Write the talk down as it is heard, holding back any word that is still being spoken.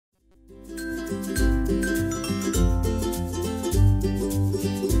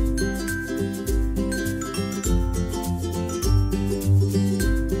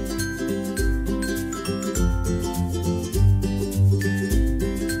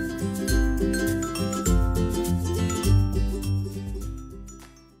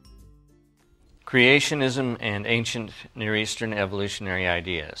Creationism and Ancient Near Eastern Evolutionary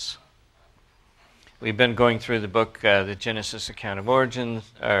Ideas. We've been going through the book, the Genesis Account of Origins,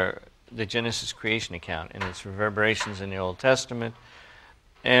 or the Genesis Creation Account, and its reverberations in the Old Testament,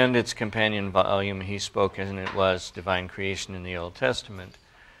 and its companion volume, He Spoke As It Was, Divine Creation in the Old Testament,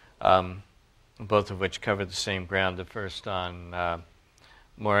 both of which cover the same ground. The first on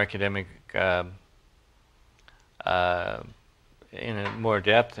more academic, in a more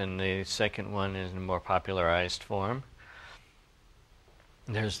depth, and the second one is in a more popularized form.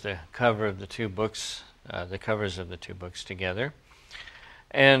 There's the cover of the two books, the covers of the two books together.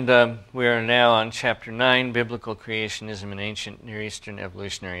 And we are now on Chapter 9, Biblical Creationism and Ancient Near Eastern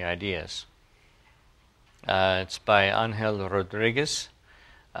Evolutionary Ideas. It's by Ángel Rodríguez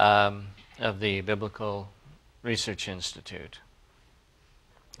of the Biblical Research Institute.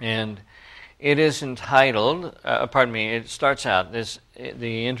 And it is entitled, it starts out,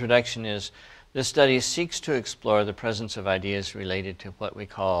 the introduction is, this study seeks to explore the presence of ideas related to what we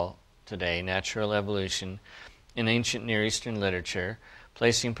call today natural evolution in ancient Near Eastern literature,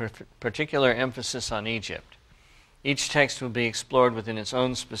 placing particular emphasis on Egypt. Each text will be explored within its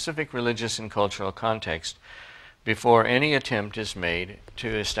own specific religious and cultural context before any attempt is made to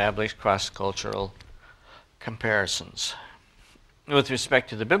establish cross-cultural comparisons. With respect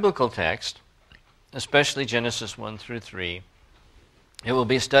to the biblical text, especially Genesis 1 through 3, it will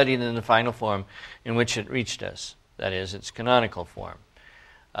be studied in the final form in which it reached us, that is, its canonical form.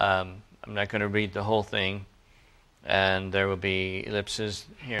 I'm not going to read the whole thing, and there will be ellipses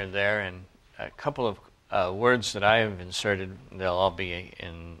here and there, and a couple of words that I have inserted. They'll all be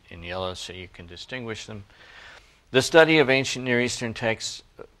in yellow so you can distinguish them. The study of ancient Near Eastern texts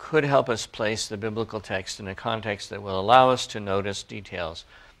could help us place the biblical text in a context that will allow us to notice details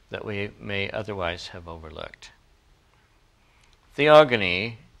that we may otherwise have overlooked.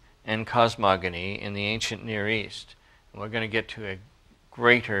 Theogony and cosmogony in the ancient Near East. And we're going to get to a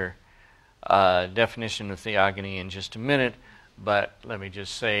greater definition of theogony in just a minute, but let me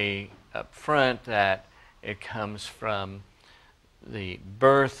just say up front that it comes from the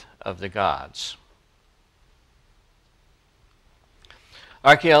birth of the gods.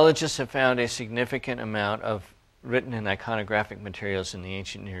 Archaeologists have found a significant amount of written and iconographic materials in the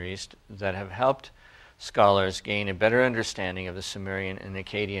ancient Near East that have helped scholars gain a better understanding of the Sumerian and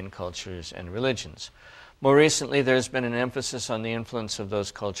Akkadian cultures and religions. More recently, there has been an emphasis on the influence of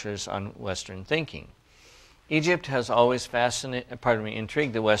those cultures on Western thinking. Egypt has always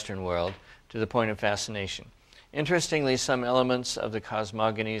intrigued the Western world to the point of fascination. Interestingly, some elements of the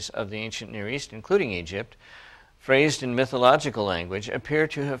cosmogonies of the ancient Near East, including Egypt, phrased in mythological language, appear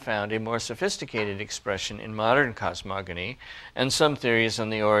to have found a more sophisticated expression in modern cosmogony and some theories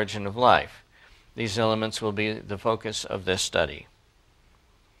on the origin of life. These elements will be the focus of this study.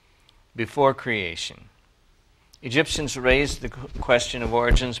 Before creation. Egyptians raised the question of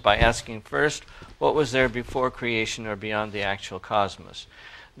origins by asking first, what was there before creation or beyond the actual cosmos?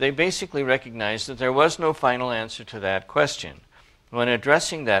 They basically recognized that there was no final answer to that question. When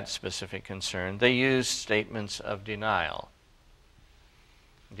addressing that specific concern, they used statements of denial.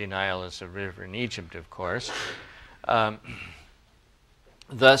 Denial is a river in Egypt, of course.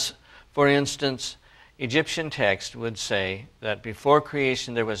 Thus, for instance, Egyptian text would say that before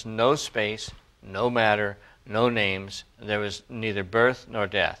creation there was no space, no matter, no names, there was neither birth nor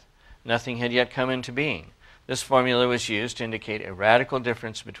death. Nothing had yet come into being. This formula was used to indicate a radical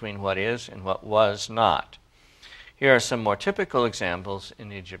difference between what is and what was not. Here are some more typical examples in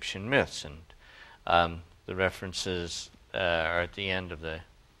the Egyptian myths, and the references are at the end of the,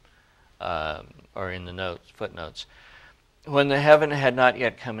 or in the footnotes. When the heaven had not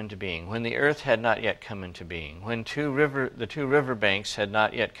yet come into being, when the earth had not yet come into being, when the two river banks had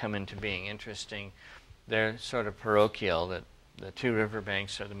not yet come into being. Interesting, they're sort of parochial, that the two river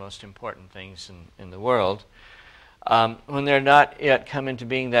banks are the most important things in the world. When they're not yet come into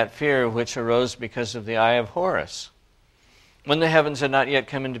being, that fear which arose because of the eye of Horus. When the heavens had not yet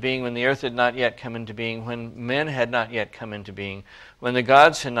come into being, when the earth had not yet come into being, when men had not yet come into being, when the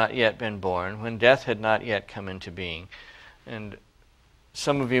gods had not yet been born, when death had not yet come into being. And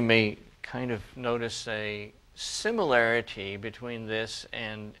some of you may kind of notice a similarity between this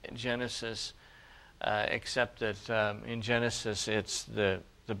and Genesis, except that in Genesis it's the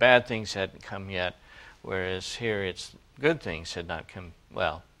bad things hadn't come yet, whereas here it's good things had not come,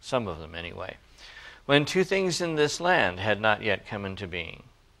 well, some of them anyway. When two things in this land had not yet come into being.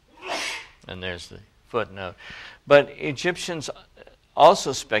 And there's the footnote. But Egyptians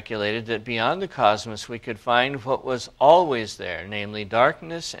also speculated that beyond the cosmos we could find what was always there, namely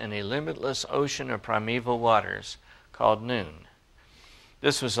darkness and a limitless ocean of primeval waters called noon.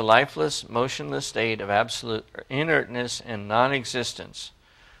 This was a lifeless, motionless state of absolute inertness and non-existence.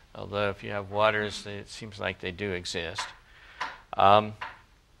 Although if you have waters, it seems like they do exist.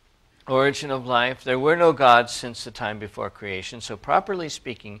 Origin of life. There were no gods since the time before creation, so properly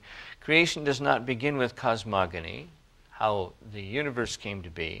speaking, creation does not begin with cosmogony, how the universe came to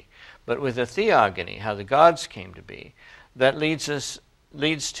be, but with a theogony, how the gods came to be, that leads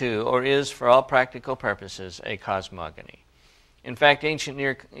to, or is for all practical purposes, a cosmogony. In fact, ancient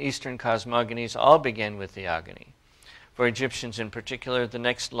Near Eastern cosmogonies all began with theogony. For Egyptians in particular, the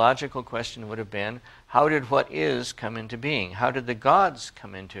next logical question would have been, how did what is come into being? How did the gods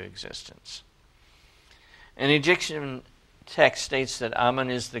come into existence? An Egyptian text states that Amun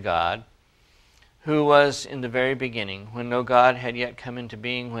is the god who was in the very beginning, when no god had yet come into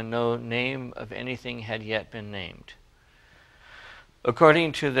being, when no name of anything had yet been named.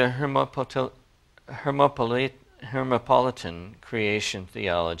 According to the Hermopolitan creation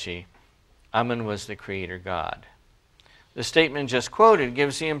theology, Amun was the creator god. The statement just quoted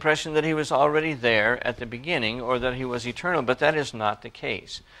gives the impression that he was already there at the beginning or that he was eternal, but that is not the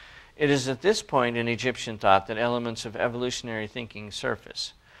case. It is at this point in Egyptian thought that elements of evolutionary thinking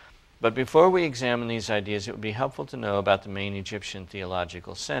surface. But before we examine these ideas, it would be helpful to know about the main Egyptian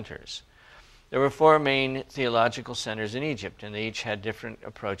theological centers. There were 4 main theological centers in Egypt, and they each had different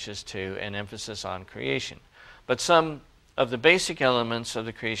approaches to and emphasis on creation. But some of the basic elements of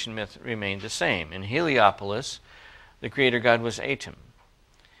the creation myth remained the same. In Heliopolis, the creator god was Atum.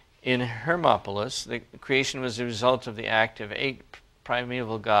 In Hermopolis, the creation was the result of the act of 8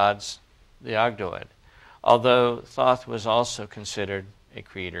 primeval gods, the Ogdoad, although Thoth was also considered a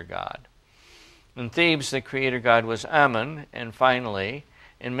creator god. In Thebes, the creator god was Amun, and finally,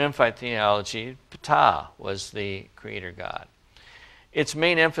 in Memphite theology, Ptah was the creator god. Its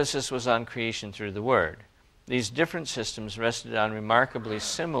main emphasis was on creation through the word. These different systems rested on remarkably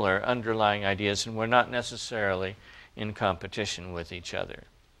similar underlying ideas and were not necessarily in competition with each other.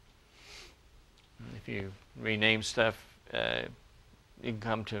 If you rename stuff, you can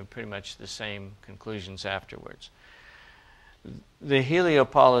come to pretty much the same conclusions afterwards. The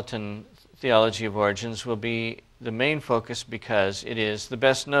Heliopolitan theology of origins will be the main focus because it is the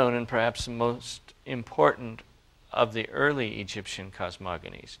best known and perhaps the most important of the early Egyptian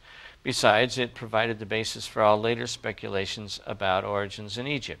cosmogonies. Besides, it provided the basis for all later speculations about origins in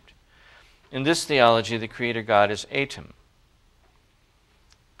Egypt. In this theology, the creator god is Atum.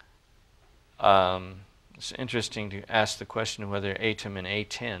 It's interesting to ask the question whether Atum and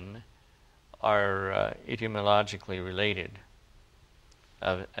Aten are etymologically related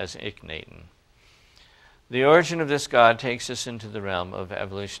as Ichnaton. The origin of this god takes us into the realm of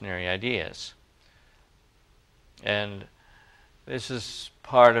evolutionary ideas. And this is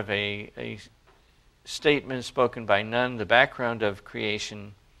part of a statement spoken by Nun, the background of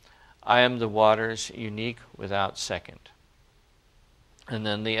creation. I am the waters, unique without second. And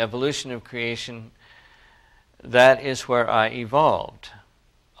then the evolution of creation, that is where I evolved.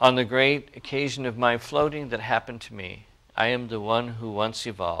 On the great occasion of my floating that happened to me, I am the one who once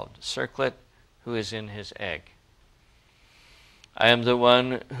evolved, circlet who is in his egg. I am the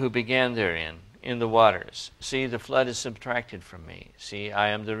one who began therein, in the waters. See, the flood is subtracted from me. See, I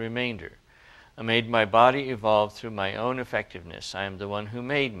am the remainder. I made my body evolve through my own effectiveness. I am the one who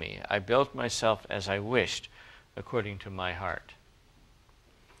made me. I built myself as I wished, according to my heart.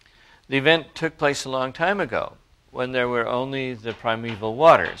 The event took place a long time ago, when there were only the primeval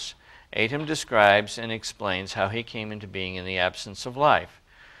waters. Atum describes and explains how he came into being in the absence of life.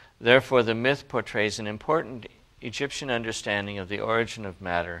 Therefore, the myth portrays an important Egyptian understanding of the origin of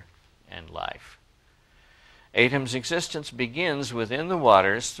matter and life. Atum's existence begins within the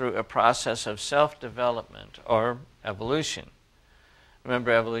waters through a process of self-development or evolution.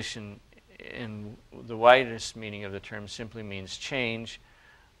 Remember, evolution in the widest meaning of the term simply means change,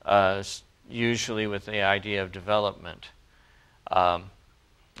 usually with the idea of development. And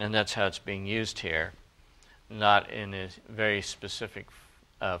that's how it's being used here, not in a very specific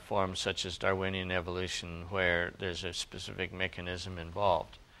form such as Darwinian evolution where there's a specific mechanism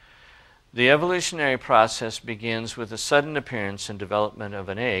involved. The evolutionary process begins with the sudden appearance and development of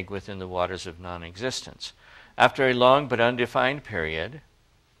an egg within the waters of non-existence. After a long but undefined period,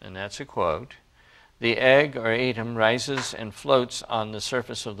 and that's a quote, the egg or atom rises and floats on the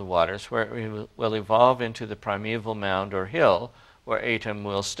surface of the waters where it will evolve into the primeval mound or hill where atom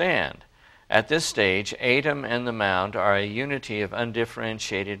will stand. At this stage, atom and the mound are a unity of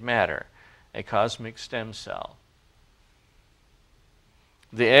undifferentiated matter, a cosmic stem cell.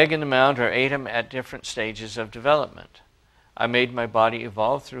 The egg and the mound are atom at different stages of development. I made my body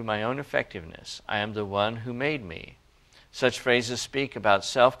evolve through my own effectiveness. I am the one who made me. Such phrases speak about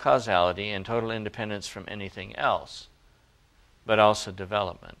self-causality and total independence from anything else, but also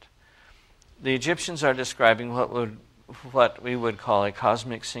development. The Egyptians are describing what we would call a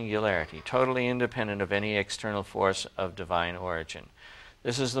cosmic singularity, totally independent of any external force of divine origin.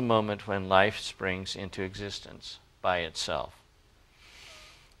 This is the moment when life springs into existence by itself.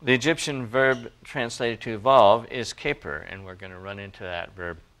 The Egyptian verb translated to evolve is khepri, and we're going to run into that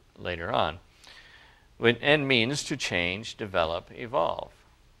verb later on, and means to change, develop, evolve.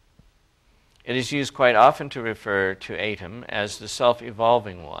 It is used quite often to refer to Atum as the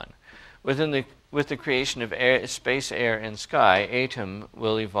self-evolving one. With the creation of space, air, and sky, Atum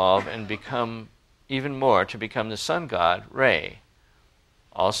will evolve and become even more to become the sun god, Re,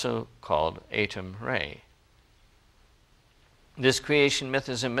 also called Atum-Re. This creation myth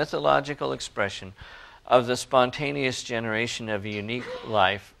is a mythological expression of the spontaneous generation of a unique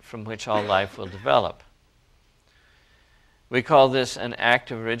life from which all life will develop. We call this an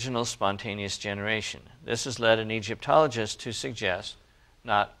act of original spontaneous generation. This has led an Egyptologist to suggest,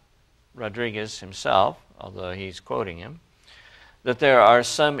 not Rodriguez himself, although he's quoting him, that there are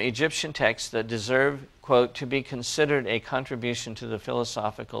some Egyptian texts that deserve, quote, to be considered a contribution to the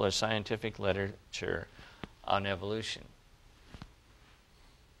philosophical or scientific literature on evolution.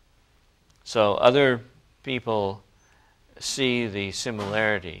 So other people see the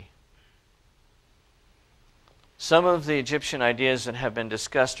similarity. Some of the Egyptian ideas that have been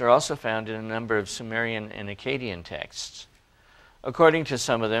discussed are also found in a number of Sumerian and Akkadian texts. According to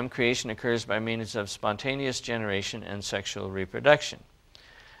some of them, creation occurs by means of spontaneous generation and sexual reproduction.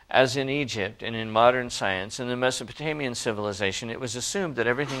 As in Egypt and in modern science, in the Mesopotamian civilization, it was assumed that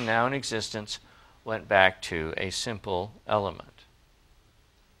everything now in existence went back to a simple element.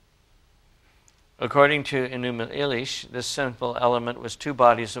 According to Enuma Elish, this simple element was two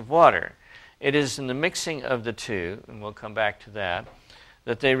bodies of water. It is in the mixing of the two, and we'll come back to that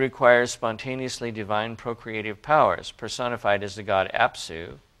they require spontaneously divine procreative powers, personified as the god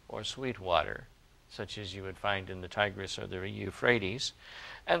Apsu, or sweet water, such as you would find in the Tigris or the Euphrates,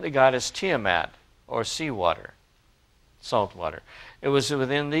 and the goddess Tiamat, or sea water, salt water. It was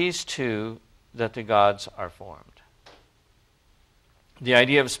within these two that the gods are formed. The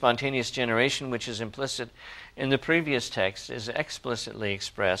idea of spontaneous generation, which is implicit in the previous text, is explicitly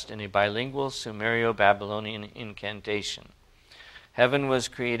expressed in a bilingual Sumerio-Babylonian incantation. Heaven was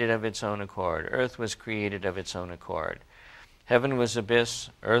created of its own accord. Earth was created of its own accord. Heaven was abyss.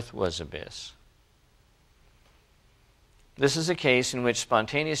 Earth was abyss. This is a case in which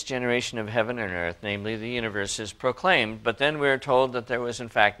spontaneous generation of heaven and earth, namely the universe, is proclaimed, but then we are told that there was in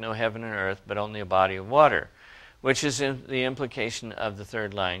fact no heaven and earth, but only a body of water, which is the implication of the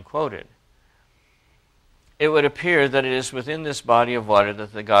third line quoted. It would appear that it is within this body of water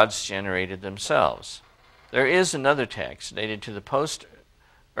that the gods generated themselves. There is another text dated to the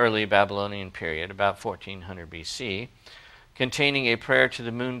post-early Babylonian period, about 1400 BC, containing a prayer to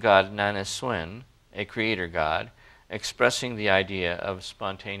the moon god Nanna-Suen, a creator god, expressing the idea of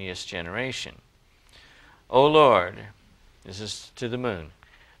spontaneous generation. O Lord, this is to the moon,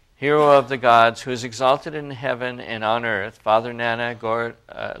 hero of the gods, who is exalted in heaven and on earth, Father Nanna,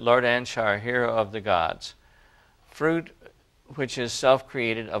 Lord Anshar, hero of the gods, fruit which is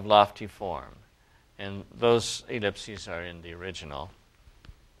self-created of lofty form. And those ellipses are in the original,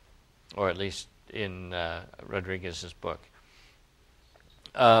 or at least in Rodriguez's book.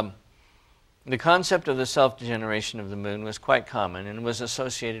 The concept of the self-generation of the moon was quite common and was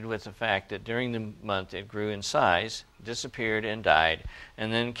associated with the fact that during the month it grew in size, disappeared and died,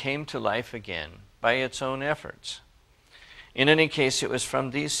 and then came to life again by its own efforts. In any case, it was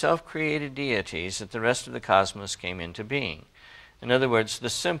from these self-created deities that the rest of the cosmos came into being. In other words, the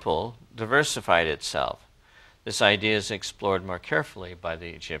simple diversified itself. This idea is explored more carefully by the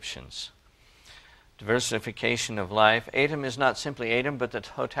Egyptians. Diversification of life. Atum is not simply Atum, but the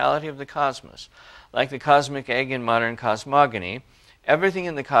totality of the cosmos. Like the cosmic egg in modern cosmogony, everything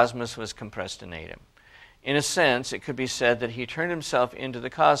in the cosmos was compressed in Atum. In a sense, it could be said that he turned himself into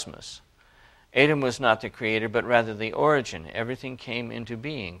the cosmos. Atum was not the creator, but rather the origin. Everything came into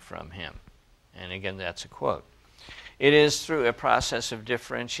being from him. And again, that's a quote. It is through a process of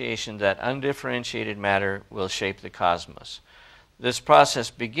differentiation that undifferentiated matter will shape the cosmos. This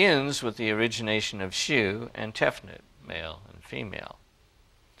process begins with the origination of Shu and Tefnut, male and female.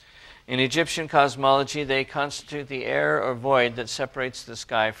 In Egyptian cosmology, they constitute the air or void that separates the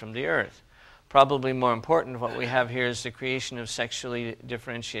sky from the earth. Probably more important, what we have here is the creation of sexually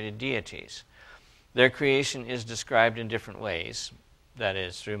differentiated deities. Their creation is described in different ways, that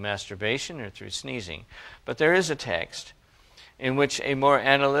is, through masturbation or through sneezing. But there is a text in which a more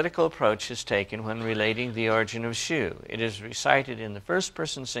analytical approach is taken when relating the origin of Shu. It is recited in the first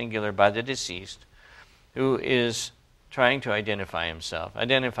person singular by the deceased, who is trying to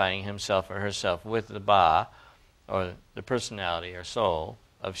identifying himself or herself with the Ba, or the personality or soul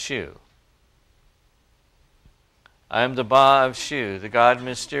of Shu. I am the Ba of Shu, the God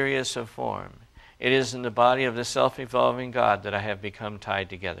mysterious of form. It is in the body of the self-evolving God that I have become tied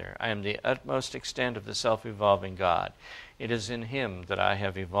together. I am the utmost extent of the self-evolving God. It is in him that I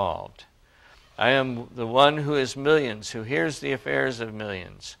have evolved. I am the one who is millions, who hears the affairs of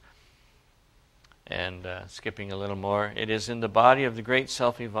millions. And skipping a little more, it is in the body of the great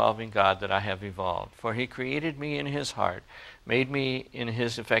self-evolving God that I have evolved. For he created me in his heart, made me in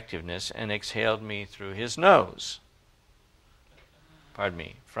his effectiveness, and exhaled me through his nose.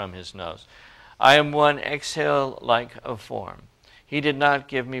 From his nose. I am one exhale-like of form. He did not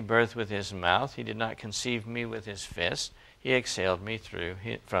give me birth with his mouth. He did not conceive me with his fist. He exhaled me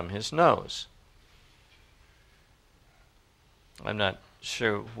from his nose. I'm not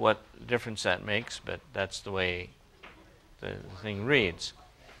sure what difference that makes, but that's the way the thing reads.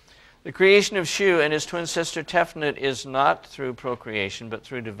 The creation of Shu and his twin sister Tefnut is not through procreation, but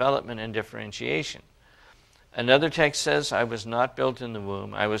through development and differentiation. Another text says, I was not built in the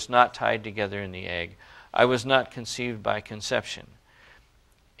womb. I was not tied together in the egg. I was not conceived by conception.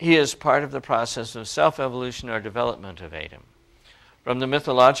 He is part of the process of self-evolution or development of Adam. From the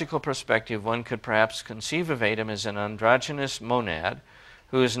mythological perspective, one could perhaps conceive of Adam as an androgynous monad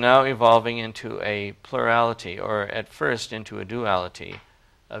who is now evolving into a plurality, or at first into a duality,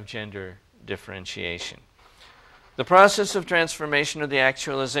 of gender differentiation. The process of transformation, or the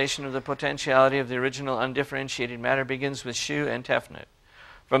actualization of the potentiality of the original undifferentiated matter, begins with Shu and Tefnut.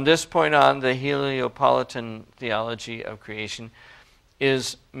 From this point on, the Heliopolitan theology of creation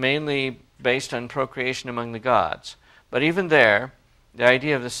is mainly based on procreation among the gods. But even there, the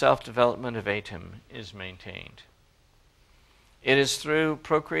idea of the self-development of Atum is maintained. It is through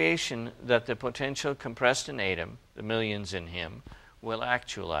procreation that the potential compressed in Atum, the millions in him, will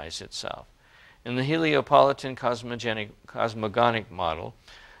actualize itself. In the Heliopolitan cosmogonic model,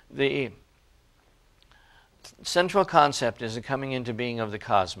 the central concept is the coming into being of the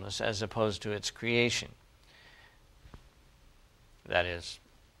cosmos as opposed to its creation. That is,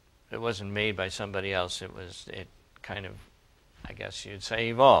 it wasn't made by somebody else, it kind of, I guess you'd say,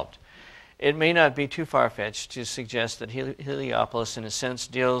 evolved. It may not be too far-fetched to suggest that Heliopolis, in a sense,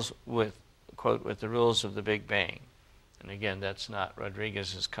 deals with, quote, with the rules of the Big Bang. And again, that's not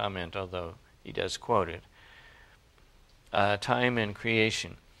Rodriguez's comment, although he does quote it. Time and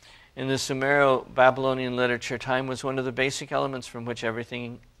creation. In the Sumerian Babylonian literature, time was one of the basic elements from which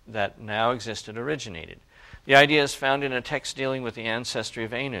everything that now existed originated. The idea is found in a text dealing with the ancestry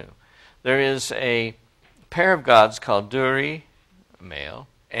of Anu. There is a pair of gods called Duri, male,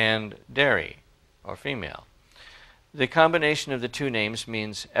 and Dari, or female. The combination of the two names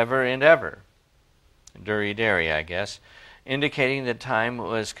means ever and ever. Duri Dari, I guess, indicating that time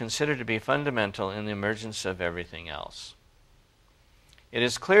was considered to be fundamental in the emergence of everything else. It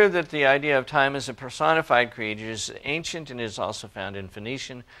is clear that the idea of time as a personified creature is ancient and is also found in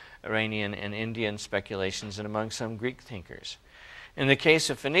Phoenician, Iranian, and Indian speculations and among some Greek thinkers. In the case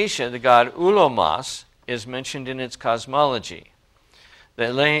of Phoenicia, the god Oulomos is mentioned in its cosmology.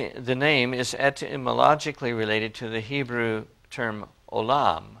 The name is etymologically related to the Hebrew term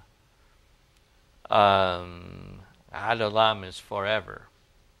olam. Ad-olam is forever.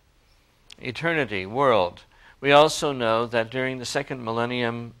 Eternity, world. We also know that during the second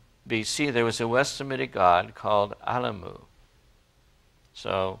millennium BC, there was a West Semitic god called Alamu.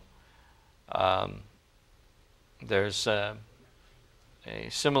 So there's a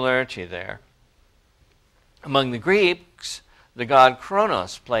similarity there. Among the Greeks, the god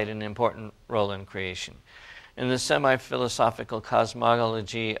Chronos played an important role in creation. In the semi-philosophical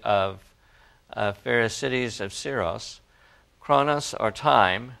cosmology of Pherecydes of Syros, Chronos, or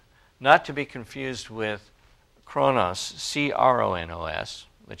time, not to be confused with Chronos, C-R-O-N-O-S,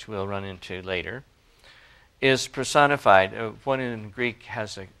 which we'll run into later, is personified. One in Greek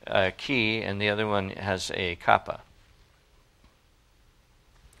has a chi and the other one has a kappa.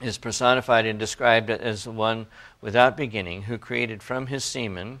 Is personified and described as one without beginning, who created from his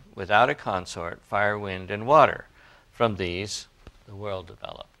semen, without a consort, fire, wind, and water. From these, the world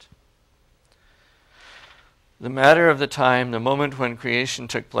developed. The matter of the time, the moment when creation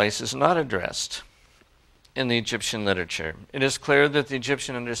took place, is not addressed in the Egyptian literature. It is clear that the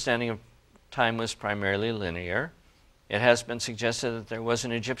Egyptian understanding of time was primarily linear. It has been suggested that there was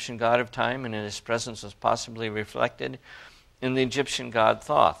an Egyptian god of time, and his presence was possibly reflected in the Egyptian god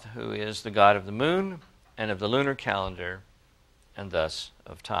Thoth, who is the god of the moon and of the lunar calendar and thus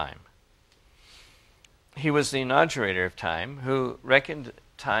of time. He was the inaugurator of time, who reckoned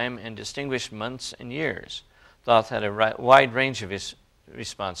time and distinguished months and years. Thoth had a wide range of his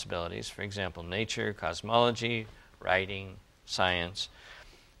responsibilities, for example, nature, cosmology, writing, science,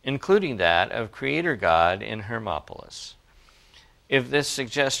 including that of creator god in Hermopolis. If this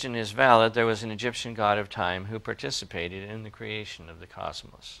suggestion is valid, there was an Egyptian god of time who participated in the creation of the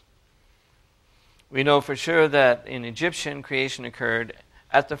cosmos. We know for sure that in Egyptian, creation occurred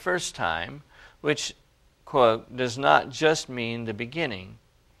at the first time, which, quote, does not just mean the beginning.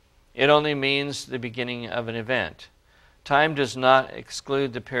 It only means the beginning of an event. Time does not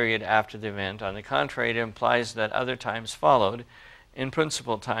exclude the period after the event. On the contrary, it implies that other times followed, in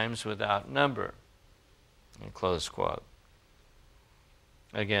principle times without number. Close quote.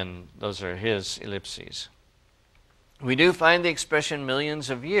 Again, those are his ellipses. We do find the expression millions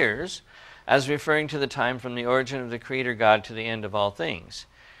of years as referring to the time from the origin of the creator God to the end of all things.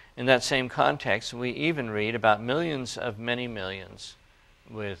 In that same context, we even read about millions of many millions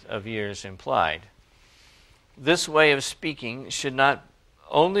of years implied. This way of speaking should not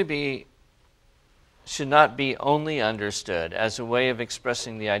be only understood as a way of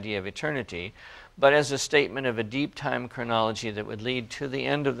expressing the idea of eternity, but as a statement of a deep time chronology that would lead to the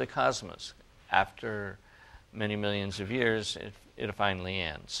end of the cosmos. After many millions of years, it finally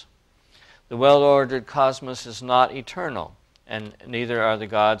ends. The well-ordered cosmos is not eternal, and neither are the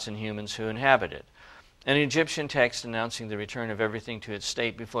gods and humans who inhabit it. An Egyptian text announcing the return of everything to its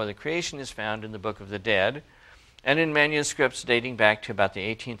state before the creation is found in the Book of the Dead and in manuscripts dating back to about the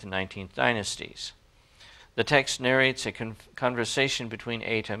 18th and 19th dynasties. The text narrates a conversation between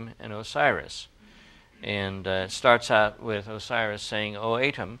Atum and Osiris, and starts out with Osiris saying, "O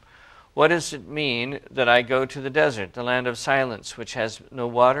Atum, what does it mean that I go to the desert, the land of silence, which has no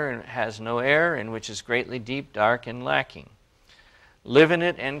water and has no air, and which is greatly deep, dark, and lacking? Live in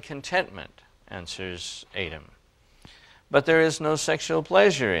it and contentment," answers Atum. "But there is no sexual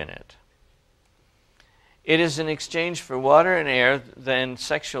pleasure in it. It is in exchange for water and air and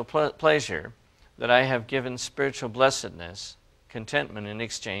sexual pleasure that I have given spiritual blessedness, contentment in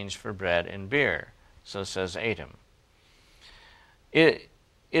exchange for bread and beer." So says Atum. It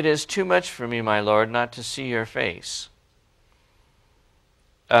is too much for me, my Lord, not to see your face.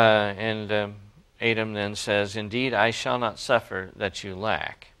 Atum then says, "Indeed, I shall not suffer that you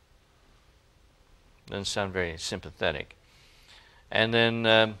lack." Doesn't sound very sympathetic. And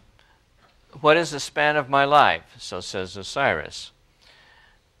then, "What is the span of my life?" So says Osiris.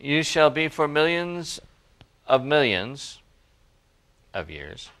 "You shall be for millions of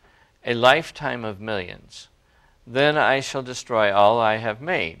years, a lifetime of millions. Then I shall destroy all I have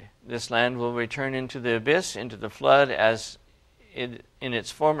made. This land will return into the abyss, into the flood, as in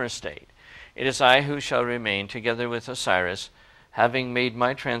its former state. It is I who shall remain, together with Osiris, having made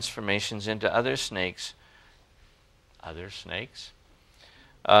my transformations into other snakes,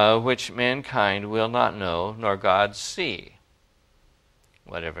 which mankind will not know, nor gods see,"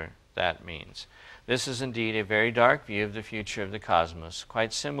 whatever that means. This is indeed a very dark view of the future of the cosmos,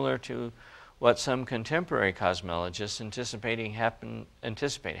 quite similar to what some contemporary cosmologists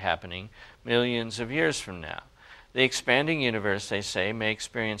anticipate happening millions of years from now. The expanding universe, they say, may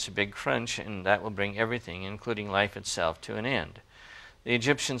experience a big crunch, and that will bring everything, including life itself, to an end. The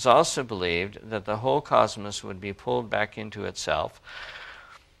Egyptians also believed that the whole cosmos would be pulled back into itself,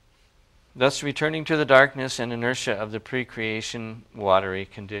 thus returning to the darkness and inertia of the pre-creation watery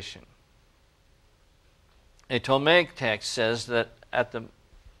condition. A Ptolemaic text says that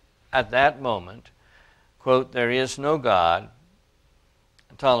at that moment, quote, "there is no God."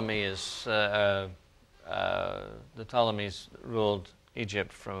 Ptolemy is the Ptolemies ruled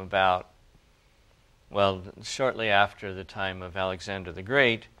Egypt from about, shortly after the time of Alexander the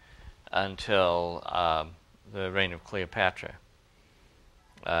Great until the reign of Cleopatra,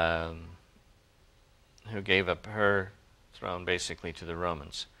 who gave up her throne basically to the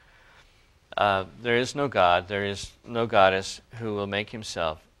Romans. There is no God, there is no goddess who will make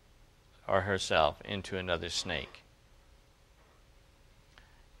himself or herself into another snake.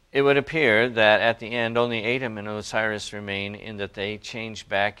 It would appear that at the end only Atum and Osiris remain, in that they change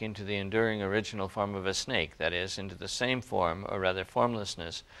back into the enduring original form of a snake, that is, into the same form, or rather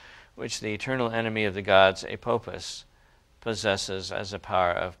formlessness, which the eternal enemy of the gods, Apopis, possesses as a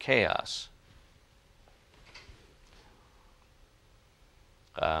power of chaos.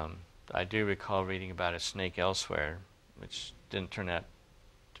 I do recall reading about a snake elsewhere, which didn't turn out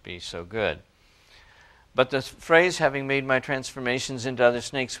to be so good. But the phrase, "having made my transformations into other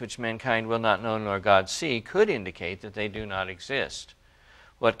snakes which mankind will not know nor God see," could indicate that they do not exist.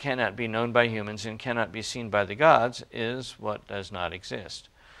 What cannot be known by humans and cannot be seen by the gods is what does not exist.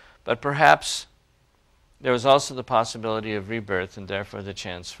 But perhaps there was also the possibility of rebirth and therefore the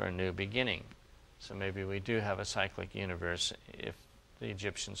chance for a new beginning. So maybe we do have a cyclic universe if the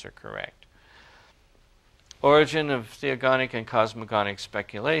Egyptians are correct. Origin of theogonic and cosmogonic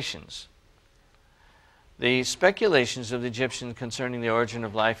speculations. The speculations of the Egyptians concerning the origin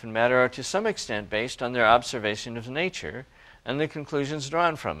of life and matter are to some extent based on their observation of nature and the conclusions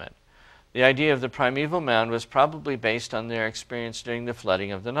drawn from it. The idea of the primeval mound was probably based on their experience during the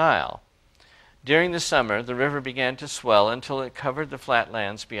flooding of the Nile. During the summer, the river began to swell until it covered the flat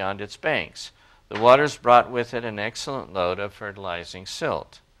lands beyond its banks. The waters brought with it an excellent load of fertilizing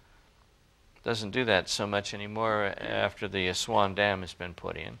silt. Doesn't do that so much anymore after the Aswan Dam has been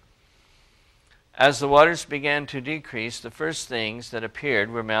put in. As the waters began to decrease, the first things that appeared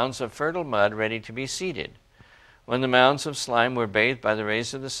were mounds of fertile mud ready to be seeded. When the mounds of slime were bathed by the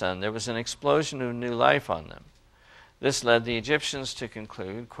rays of the sun, there was an explosion of new life on them. This led the Egyptians to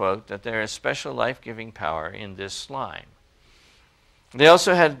conclude, quote, that there is special life-giving power in this slime. They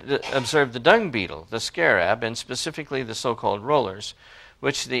also had observed the dung beetle, the scarab, and specifically the so-called rollers,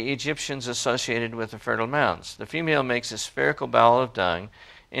 which the Egyptians associated with the fertile mounds. The female makes a spherical bowel of dung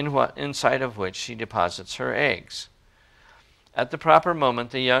inside of which she deposits her eggs. At the proper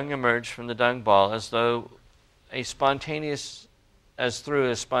moment, the young emerge from the dung ball as through a spontaneous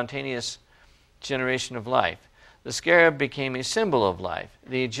generation of life. The scarab became a symbol of life.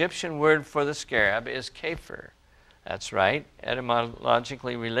 The Egyptian word for the scarab is Khepri. That's right,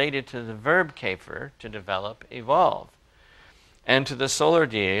 etymologically related to the verb Khepri, to develop, evolve, and to the solar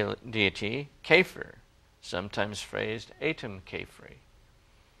deity Khepri, sometimes phrased Atum-Re.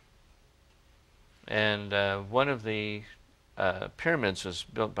 And one of the pyramids was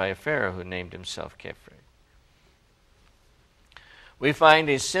built by a pharaoh who named himself Khepri. We find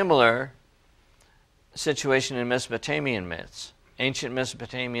a similar situation in Mesopotamian myths. Ancient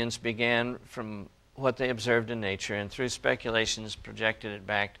Mesopotamians began from what they observed in nature and through speculations projected it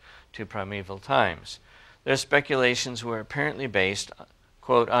back to primeval times. Their speculations were apparently based,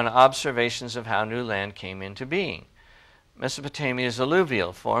 quote, on observations of how new land came into being. Mesopotamia is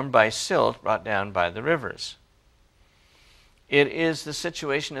alluvial, formed by silt brought down by the rivers. It is the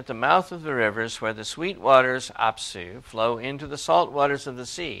situation at the mouth of the rivers where the sweet waters, Apsu, flow into the salt waters of the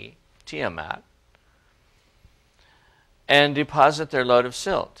sea, Tiamat, and deposit their load of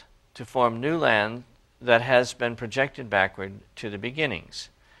silt to form new land that has been projected backward to the beginnings.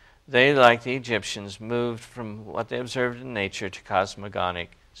 They, like the Egyptians, moved from what they observed in nature to cosmogonic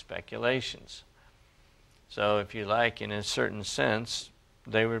speculations. So, if you like, in a certain sense,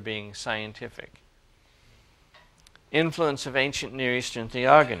 they were being scientific. Influence of ancient Near Eastern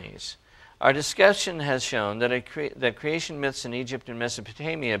theogonies. Our discussion has shown that that creation myths in Egypt and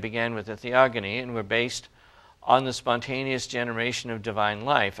Mesopotamia began with a theogony and were based on the spontaneous generation of divine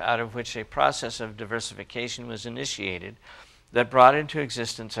life, out of which a process of diversification was initiated that brought into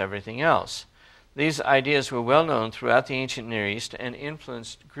existence everything else. These ideas were well known throughout the ancient Near East and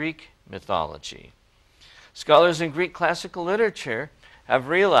influenced Greek mythology. Scholars in Greek classical literature have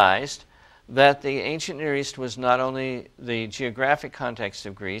realized that the ancient Near East was not only the geographic context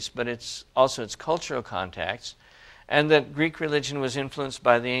of Greece, but it's also its cultural context, and that Greek religion was influenced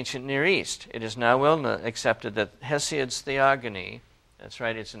by the ancient Near East. It is now well accepted that Hesiod's theogony, that's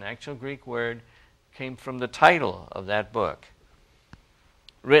right, it's an actual Greek word, came from the title of that book,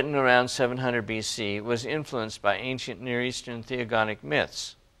 written around 700 BC, was influenced by ancient Near Eastern theogonic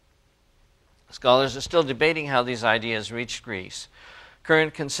myths. Scholars are still debating how these ideas reached Greece.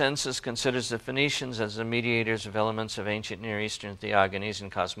 Current consensus considers the Phoenicians as the mediators of elements of ancient Near Eastern theogonies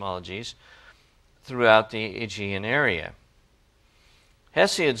and cosmologies throughout the Aegean area.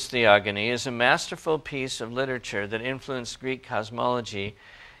 Hesiod's theogony is a masterful piece of literature that influenced Greek cosmology,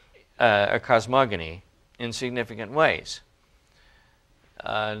 or cosmogony, in significant ways.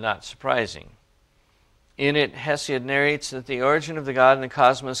 Not surprising. In it, Hesiod narrates that the origin of the God and the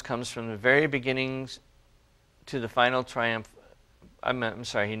cosmos comes from the very beginnings to the final triumph.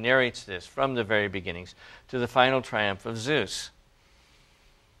 He narrates this from the very beginnings to the final triumph of Zeus,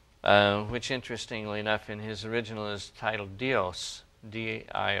 which, interestingly enough, in his original is titled Dios,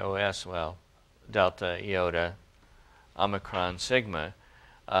 D-I-O-S, well, Delta, Iota, Omicron, Sigma,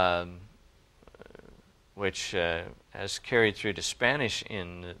 which has carried through to Spanish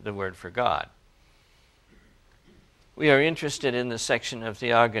in the word for God. We are interested in the section of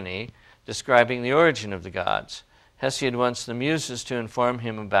theogony describing the origin of the gods. Hesiod wants the Muses to inform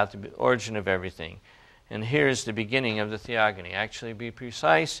him about the origin of everything. And here is the beginning of the theogony. Actually, to be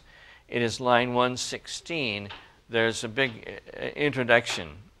precise, it is line 116, there's a big introduction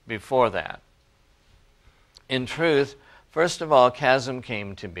before that. In truth, first of all, chasm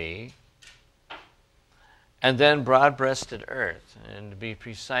came to be, and then broad-breasted earth. And to be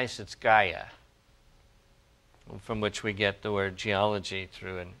precise, it's Gaia, from which we get the word geology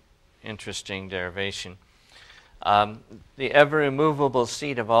through an interesting derivation. The ever-immovable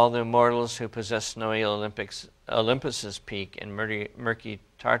seat of all the immortals who possess snowy Olympus's peak in murky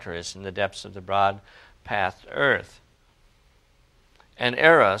Tartarus in the depths of the broad-pathed earth. And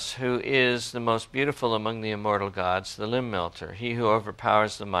Eros, who is the most beautiful among the immortal gods, the limb melter, he who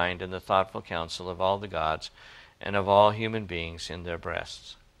overpowers the mind and the thoughtful counsel of all the gods and of all human beings in their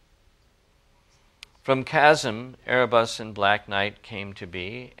breasts. From chasm, Erebus and black night came to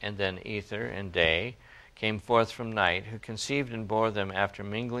be, and then ether and day came forth from night, who conceived and bore them after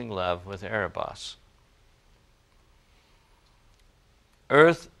mingling love with Erebus.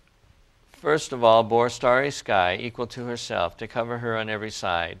 Earth, first of all, bore starry sky equal to herself to cover her on every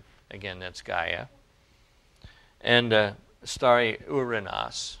side. Again, that's Gaia. And starry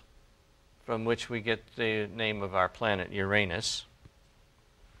Uranus, from which we get the name of our planet Uranus,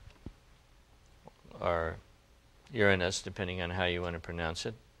 or Uranus, depending on how you want to pronounce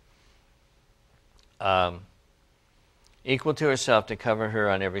it. Equal to herself to cover her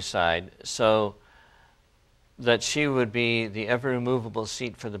on every side, so that she would be the ever-immovable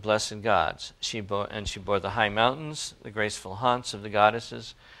seat for the blessed gods. She bore the high mountains, the graceful haunts of the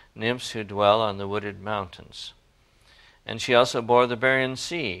goddesses, nymphs who dwell on the wooded mountains. And she also bore the barren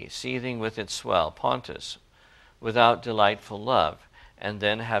sea, seething with its swell, Pontus, without delightful love. And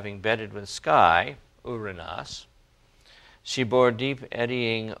then, having bedded with sky, Uranus, she bore deep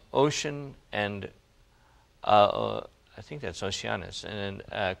eddying ocean and I think that's Oceanus, and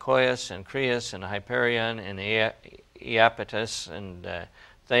Coeus and Creus and Hyperion and Iapetus and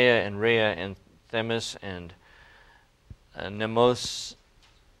Thea and Rhea and Themis and Mnemosyne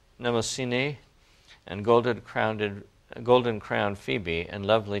and golden crowned Phoebe and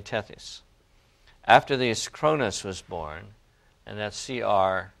lovely Tethys. After these, Chronos was born, and that's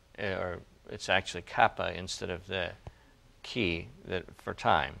CR, or it's actually kappa instead of the key for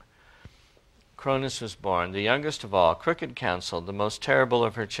time. Chronos was born, the youngest of all, crooked-counseled, the most terrible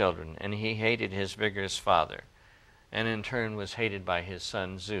of her children, and he hated his vigorous father, and in turn was hated by his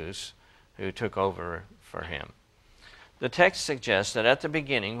son Zeus, who took over for him. The text suggests that at the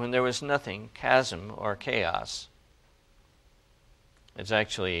beginning, when there was nothing, chasm or chaos, it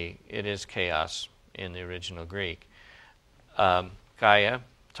is chaos in the original Greek, Gaia,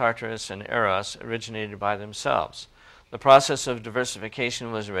 Tartarus, and Eros originated by themselves. The process of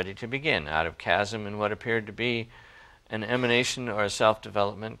diversification was ready to begin. Out of chasm and what appeared to be an emanation or a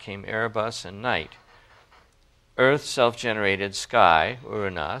self-development came Erebus and night. Earth self-generated sky,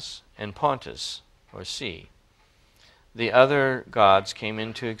 Uranus, and Pontus, or sea. The other gods came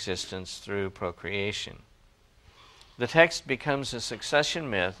into existence through procreation. The text becomes a succession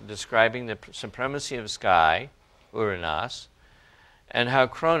myth describing the supremacy of sky, Uranus, and how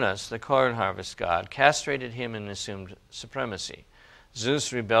Kronos, the corn harvest god, castrated him and assumed supremacy.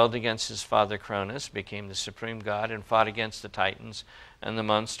 Zeus rebelled against his father Cronus, became the supreme god, and fought against the Titans and the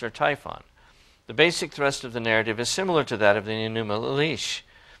monster Typhon. The basic thrust of the narrative is similar to that of the Enuma Elish,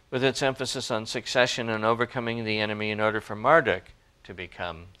 with its emphasis on succession and overcoming the enemy in order for Marduk to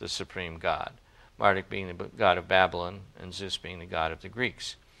become the supreme god, Marduk being the god of Babylon and Zeus being the god of the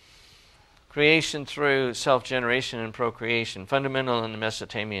Greeks. Creation through self-generation and procreation, fundamental in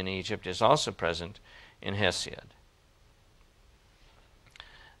Mesopotamia and Egypt, is also present in Hesiod.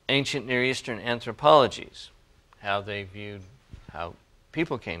 Ancient Near Eastern anthropologies, how they viewed how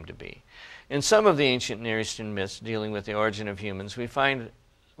people came to be. In some of the ancient Near Eastern myths dealing with the origin of humans,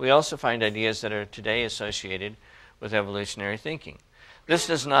 we also find ideas that are today associated with evolutionary thinking. This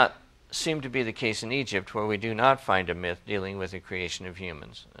does not seem to be the case in Egypt, where we do not find a myth dealing with the creation of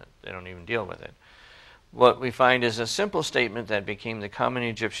humans. They don't even deal with it. What we find is a simple statement that became the common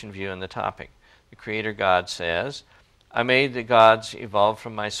Egyptian view on the topic. The creator god says, "I made the gods evolve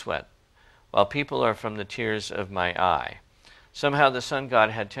from my sweat, while people are from the tears of my eye." Somehow the sun god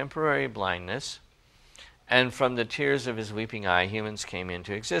had temporary blindness, and from the tears of his weeping eye, humans came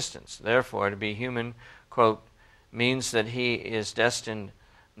into existence. Therefore, to be human, quote, means that he is destined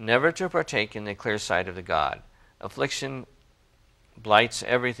never to partake in the clear sight of the god. Affliction blights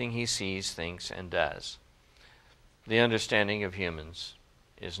everything he sees, thinks, and does. The understanding of humans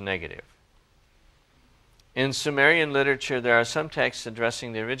is negative. In Sumerian literature, there are some texts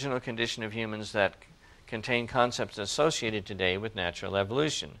addressing the original condition of humans that contain concepts associated today with natural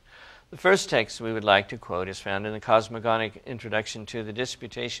evolution. The first text we would like to quote is found in the cosmogonic introduction to the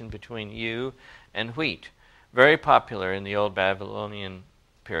disputation between ewe and wheat, very popular in the Old Babylonian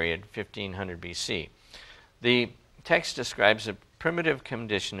period, 1500 BC. The text describes a primitive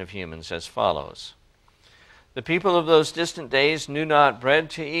condition of humans as follows. The people of those distant days knew not bread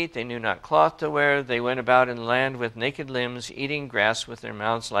to eat, they knew not cloth to wear, they went about in the land with naked limbs, eating grass with their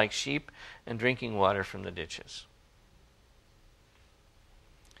mouths like sheep, and drinking water from the ditches.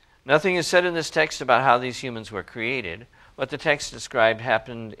 Nothing is said in this text about how these humans were created. What the text described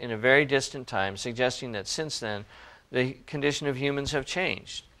happened in a very distant time, suggesting that since then, the condition of humans has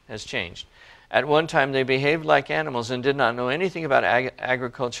changed. At one time, they behaved like animals and did not know anything about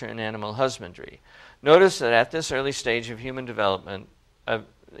agriculture and animal husbandry. Notice that at this early stage of human development,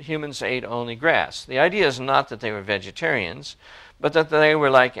 humans ate only grass. The idea is not that they were vegetarians, but that they were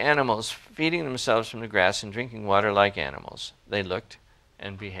like animals, feeding themselves from the grass and drinking water like animals. They looked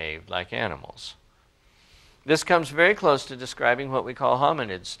and behaved like animals. This comes very close to describing what we call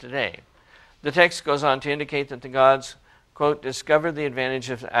hominids today. The text goes on to indicate that the gods, quote, discovered the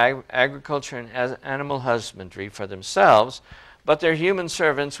advantage of agriculture and animal husbandry for themselves, but their human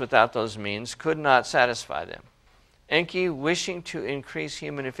servants without those means could not satisfy them. Enki, wishing to increase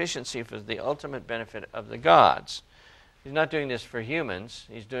human efficiency for the ultimate benefit of the gods. He's not doing this for humans.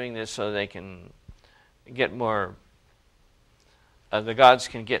 He's doing this so they can get more, the gods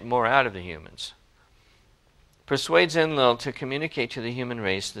can get more out of the humans. Persuades Enlil to communicate to the human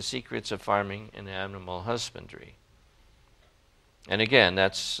race the secrets of farming and animal husbandry. And again,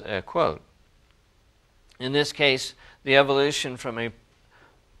 that's a quote. In this case, the evolution from a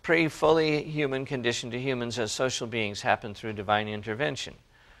pre-fully human condition to humans as social beings happened through divine intervention,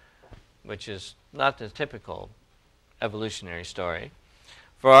 which is not the typical evolutionary story.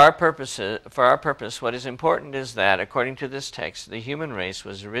 For our purpose, what is important is that, according to this text, the human race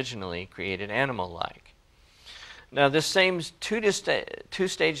was originally created animal-like. Now, this same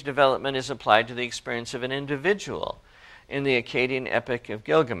two-stage development is applied to the experience of an individual in the Akkadian epic of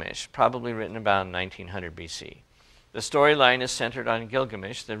Gilgamesh, probably written about 1900 BC. The storyline is centered on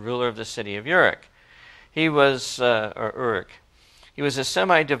Gilgamesh, the ruler of the city of Uruk. He was a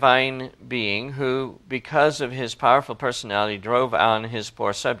semi-divine being who, because of his powerful personality, drove on his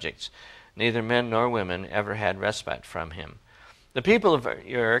poor subjects. Neither men nor women ever had respite from him. The people of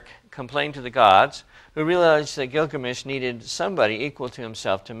Uruk complained to the gods, who realized that Gilgamesh needed somebody equal to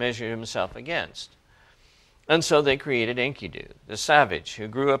himself to measure himself against. And so they created Enkidu, the savage, who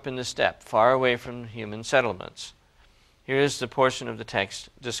grew up in the steppe, far away from human settlements. Here is the portion of the text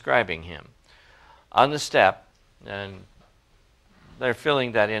describing him. On the steppe, and they're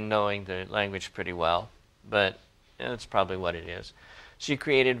filling that in knowing the language pretty well, but that's probably what it is. She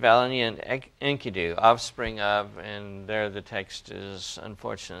created valiant Enkidu, offspring of, and there the text is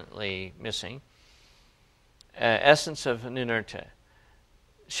unfortunately missing, essence of Ninurta.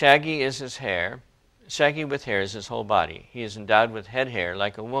 Shaggy is his hair. Shaggy with hair is his whole body. He is endowed with head hair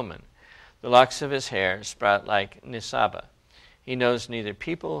like a woman. The locks of his hair sprout like Nisaba. He knows neither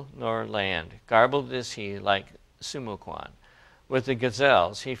people nor land. Garbled is he like Sumukwan. With the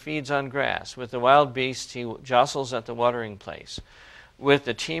gazelles he feeds on grass. With the wild beasts he jostles at the watering place. With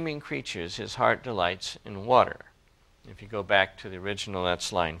the teeming creatures his heart delights in water. If you go back to the original,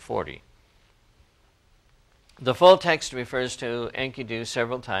 that's line 40. The full text refers to Enkidu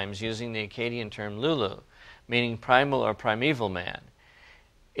several times using the Akkadian term Lulu, meaning primal or primeval man.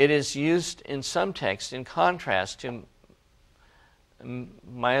 It is used in some texts in contrast to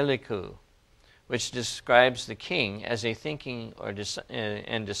Mailiku, which describes the king as a thinking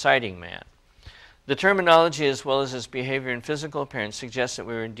and deciding man. The terminology, as well as his behavior and physical appearance, suggests that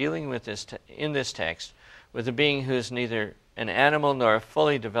we are dealing with in this text with a being who is neither an animal nor a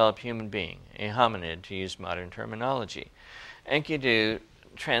fully developed human being, a hominid, to use modern terminology. Enkidu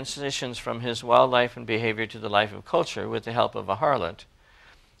transitions from his wild life and behavior to the life of culture with the help of a harlot,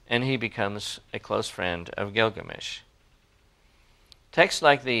 and he becomes a close friend of Gilgamesh. Texts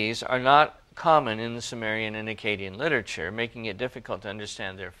like these are not common in the Sumerian and Akkadian literature, making it difficult to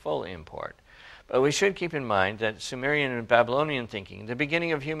understand their full import. But we should keep in mind that Sumerian and Babylonian thinking, the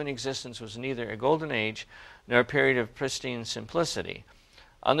beginning of human existence was neither a golden age nor a period of pristine simplicity.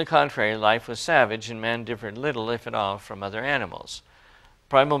 On the contrary, life was savage and man differed little, if at all, from other animals.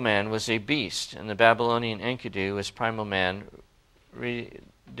 Primal man was a beast, and the Babylonian Enkidu was primal man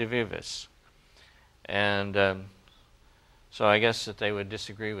redivivis. And so I guess that they would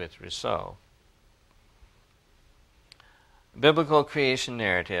disagree with Rousseau. Biblical creation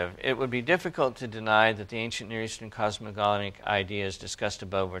narrative. It would be difficult to deny that the ancient Near Eastern cosmogonic ideas discussed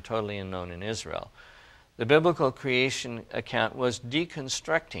above were totally unknown in Israel. The biblical creation account was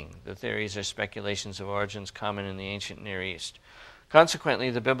deconstructing the theories or speculations of origins common in the ancient Near East. Consequently,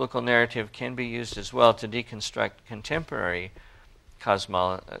 the biblical narrative can be used as well to deconstruct contemporary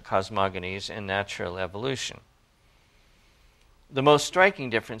cosmogonies and natural evolution. The most striking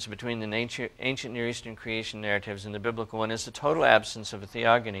difference between the ancient Near Eastern creation narratives and the biblical one is the total absence of a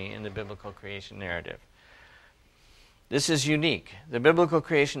theogony in the biblical creation narrative. This is unique. The biblical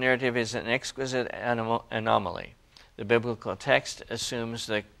creation narrative is an exquisite anomaly. The biblical text assumes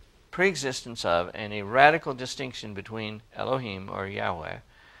the preexistence of and a radical distinction between Elohim, or Yahweh,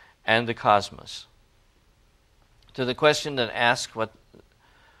 and the cosmos. To the question that asks what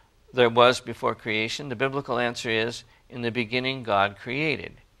there was before creation, the biblical answer is, in the beginning God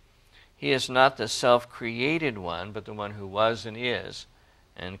created. He is not the self-created one, but the one who was and is,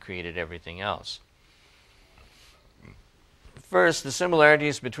 and created everything else. First, the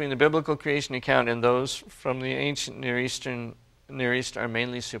similarities between the biblical creation account and those from the ancient Near East are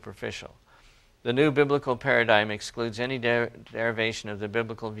mainly superficial. The new biblical paradigm excludes any derivation of the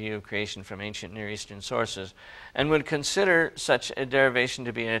biblical view of creation from ancient Near Eastern sources and would consider such a derivation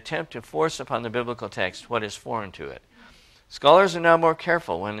to be an attempt to force upon the biblical text what is foreign to it. Scholars are now more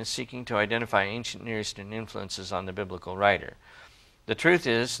careful when seeking to identify ancient Near Eastern influences on the biblical writer. The truth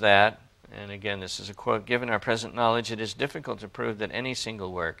is that, and again this is a quote, given our present knowledge, it is difficult to prove that any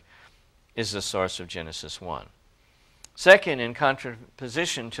single work is the source of Genesis 1. Second, in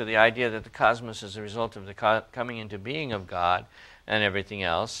contraposition to the idea that the cosmos is a result of the coming into being of God and everything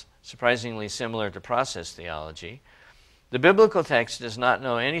else, surprisingly similar to process theology, the biblical text does not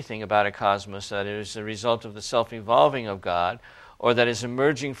know anything about a cosmos that is a result of the self-evolving of God or that is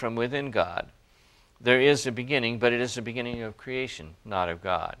emerging from within God. There is a beginning, but it is the beginning of creation, not of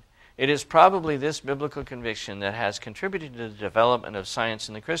God. It is probably this biblical conviction that has contributed to the development of science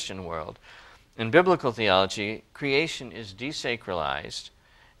in the Christian world. In biblical theology, creation is desacralized,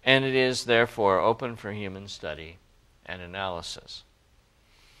 and it is therefore open for human study and analysis.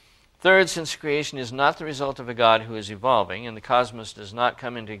 Third, since creation is not the result of a God who is evolving, and the cosmos does not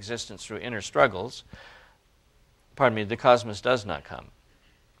come into existence through inner struggles, the cosmos does not come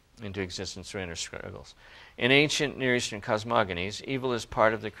into existence through inner struggles. In ancient Near Eastern cosmogonies, evil is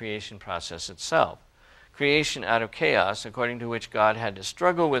part of the creation process itself. Creation out of chaos, according to which God had to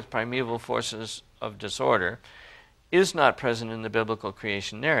struggle with primeval forces of disorder, is not present in the biblical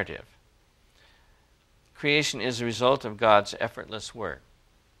creation narrative. Creation is a result of God's effortless work.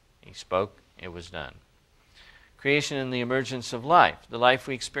 He spoke, it was done. Creation and the emergence of life. The life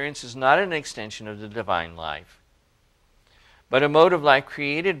we experience is not an extension of the divine life, but a mode of life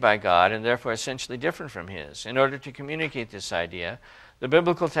created by God and therefore essentially different from His. In order to communicate this idea, the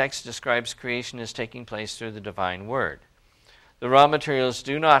biblical text describes creation as taking place through the divine word. The raw materials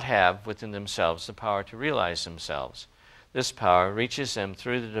do not have within themselves the power to realize themselves. This power reaches them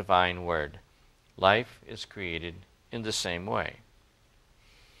through the divine word. Life is created in the same way.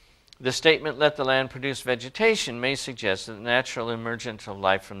 The statement, "Let the land produce vegetation," may suggest the natural emergence of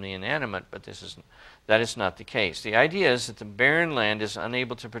life from the inanimate, but that is not the case. The idea is that the barren land is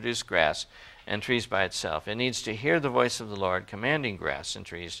unable to produce grass and trees by itself. It needs to hear the voice of the Lord commanding grass and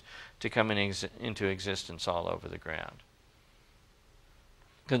trees to come into existence all over the ground.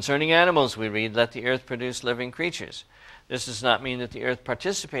 Concerning animals, we read, "Let the earth produce living creatures." This does not mean that the earth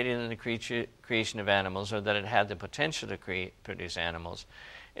participated in the creation of animals or that it had the potential to produce animals.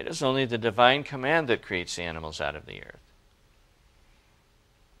 It is only the divine command that creates the animals out of the earth.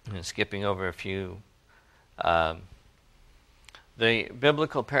 And skipping over a few, the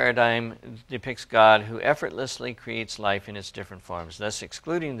biblical paradigm depicts God who effortlessly creates life in its different forms, thus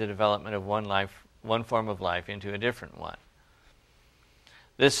excluding the development of one form of life into a different one.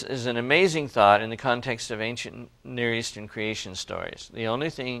 This is an amazing thought in the context of ancient Near Eastern creation stories. The only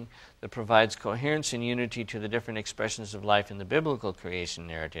thing that provides coherence and unity to the different expressions of life in the biblical creation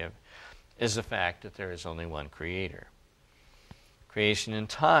narrative is the fact that there is only one creator. Creation in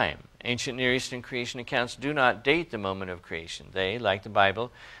time. Ancient Near Eastern creation accounts do not date the moment of creation. They, like the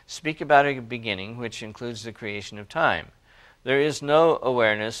Bible, speak about a beginning which includes the creation of time. There is no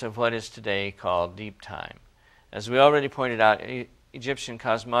awareness of what is today called deep time. As we already pointed out, Egyptian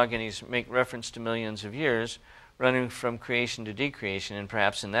cosmogonies make reference to millions of years running from creation to decreation, and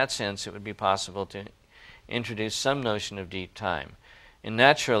perhaps in that sense it would be possible to introduce some notion of deep time. In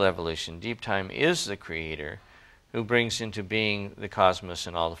natural evolution, deep time is the creator who brings into being the cosmos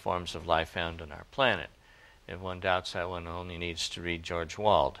and all the forms of life found on our planet. If one doubts that, one only needs to read George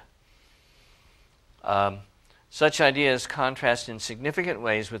Wald. Such ideas contrast in significant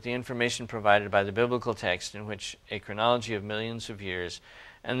ways with the information provided by the biblical text, in which a chronology of millions of years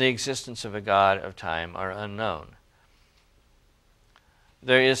and the existence of a God of time are unknown.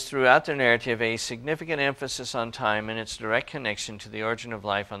 There is throughout the narrative a significant emphasis on time and its direct connection to the origin of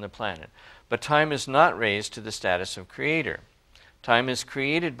life on the planet. But time is not raised to the status of creator. Time is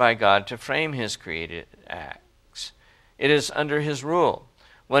created by God to frame his created acts. It is under his rule.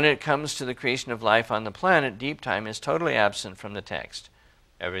 When it comes to the creation of life on the planet, deep time is totally absent from the text.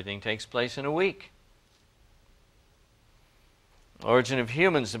 Everything takes place in a week. Origin of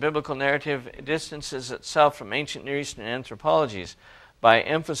humans. The biblical narrative distances itself from ancient Near Eastern anthropologies by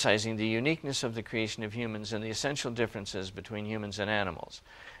emphasizing the uniqueness of the creation of humans and the essential differences between humans and animals.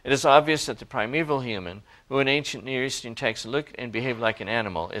 It is obvious that the primeval human, who in ancient Near Eastern texts looked and behaved like an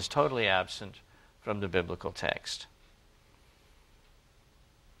animal, is totally absent from the biblical text.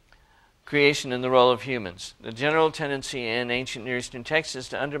 Creation and the role of humans. The general tendency in ancient Near Eastern texts is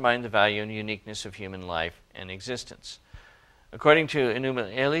to undermine the value and uniqueness of human life and existence. According to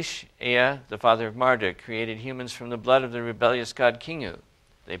Enuma Elish, Ea, the father of Marduk, created humans from the blood of the rebellious god Kingu.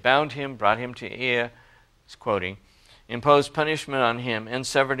 They bound him, brought him to Ea, quoting, imposed punishment on him, and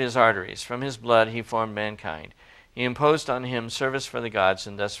severed his arteries. From his blood he formed mankind. He imposed on him service for the gods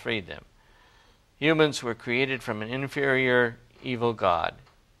and thus freed them. Humans were created from an inferior, evil god.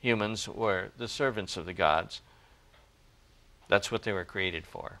 Humans were the servants of the gods. That's what they were created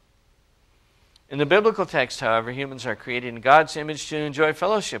for. In the biblical text, however, humans are created in God's image to enjoy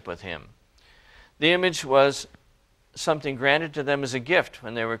fellowship with him. The image was something granted to them as a gift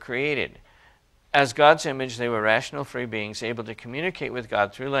when they were created. As God's image, they were rational, free beings able to communicate with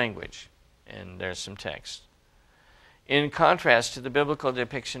God through language. And there's some text. In contrast to the biblical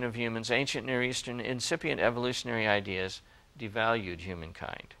depiction of humans, ancient Near Eastern incipient evolutionary ideas devalued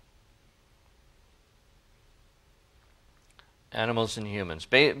humankind. Animals and humans.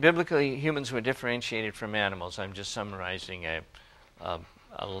 Biblically, humans were differentiated from animals. I'm just summarizing a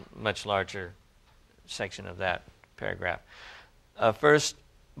much larger section of that paragraph. First,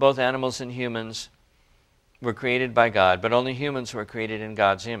 both animals and humans were created by God, but only humans were created in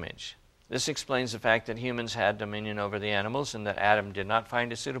God's image. This explains the fact that humans had dominion over the animals and that Adam did not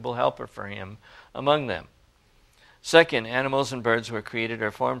find a suitable helper for him among them. Second, animals and birds were created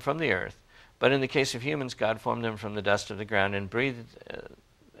or formed from the earth, but in the case of humans, God formed them from the dust of the ground and breathed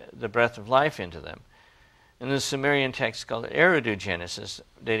the breath of life into them. In the Sumerian text called Eridu Genesis,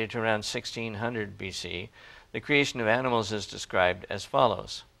 dated to around 1600 BC, the creation of animals is described as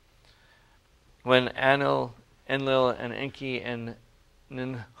follows. When Enlil and Enki and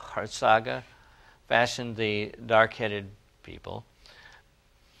Ninharsaga fashioned the dark-headed people,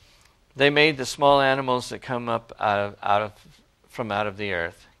 they made the small animals that come up from out of the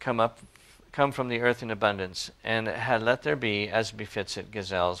earth, come from the earth in abundance, and had let there be, as befits it,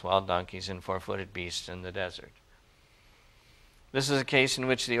 gazelles, wild donkeys, and four-footed beasts in the desert. This is a case in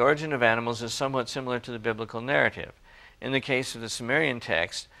which the origin of animals is somewhat similar to the biblical narrative. In the case of the Sumerian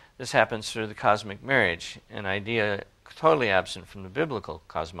text, this happens through the cosmic marriage, an idea totally absent from the biblical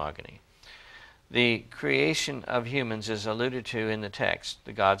cosmogony. The creation of humans is alluded to in the text.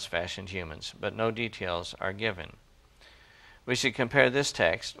 The gods fashioned humans, but no details are given. We should compare this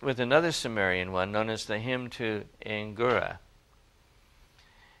text with another Sumerian one known as the Hymn to Engura.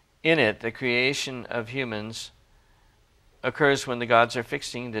 In it, the creation of humans occurs when the gods are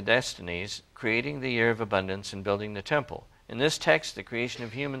fixing the destinies, creating the year of abundance, and building the temple. In this text, the creation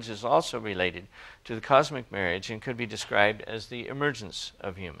of humans is also related to the cosmic marriage and could be described as the emergence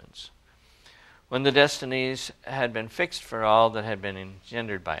of humans. When the destinies had been fixed for all that had been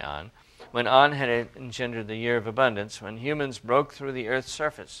engendered by An, when An had engendered the year of abundance, when humans broke through the earth's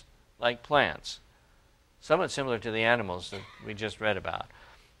surface like plants, somewhat similar to the animals that we just read about,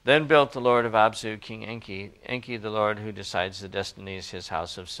 then built the Lord of Apsu, King Enki the Lord who decides the destinies, his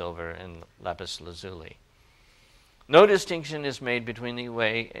house of silver and lapis lazuli. No distinction is made between the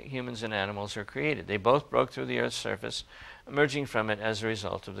way humans and animals are created. They both broke through the earth's surface, emerging from it as a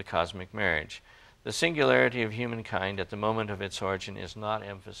result of the cosmic marriage. The singularity of humankind at the moment of its origin is not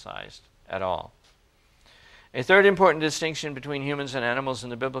emphasized at all. A third important distinction between humans and animals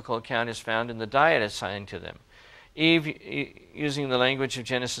in the biblical account is found in the diet assigned to them. Eve, using the language of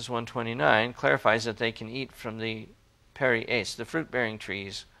Genesis 1:29, clarifies that they can eat from the peri-ace, the fruit-bearing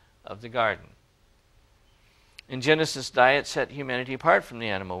trees of the garden. In Genesis, diet set humanity apart from the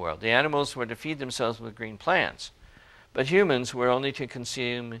animal world. The animals were to feed themselves with green plants, but humans were only to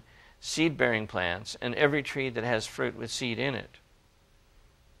consume seed-bearing plants and every tree that has fruit with seed in it.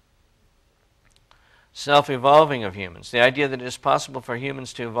 Self-evolving of humans. The idea that it is possible for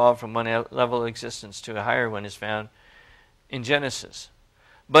humans to evolve from one level of existence to a higher one is found in Genesis.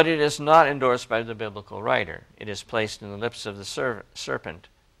 But it is not endorsed by the biblical writer. It is placed in the lips of the serpent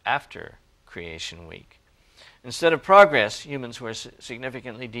after creation week. Instead of progress, humans were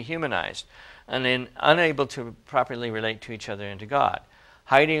significantly dehumanized and unable to properly relate to each other and to God,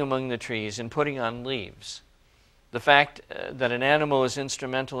 hiding among the trees and putting on leaves. The fact that an animal was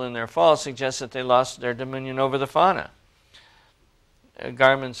instrumental in their fall suggests that they lost their dominion over the fauna.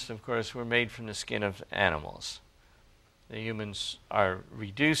 Garments, of course, were made from the skin of animals. The humans are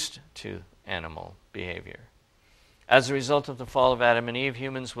reduced to animal behavior. As a result of the fall of Adam and Eve,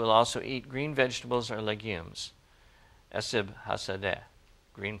 humans will also eat green vegetables or legumes, esib hasadeh,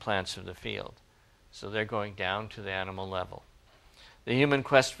 green plants of the field. So they're going down to the animal level. The human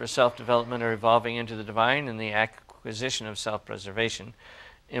quest for self-development or evolving into the divine and the acquisition of self-preservation,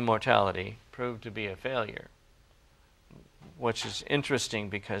 immortality, proved to be a failure, which is interesting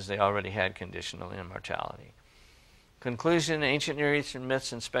because they already had conditional immortality. Conclusion: ancient Near Eastern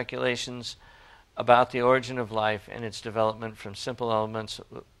myths and speculations about the origin of life and its development from simple elements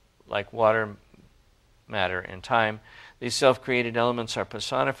like water, matter, and time. These self-created elements are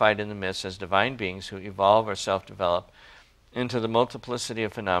personified in the myths as divine beings who evolve or self-develop into the multiplicity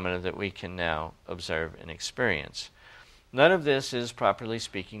of phenomena that we can now observe and experience. None of this is, properly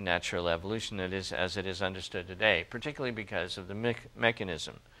speaking, natural evolution as it is understood today, particularly because of the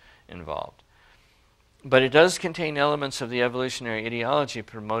mechanism involved. But it does contain elements of the evolutionary ideology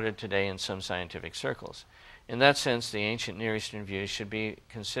promoted today in some scientific circles. In that sense, the ancient Near Eastern views should be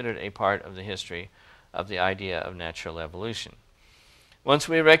considered a part of the history of the idea of natural evolution. Once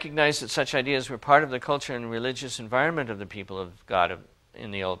we recognize that such ideas were part of the culture and religious environment of the people of God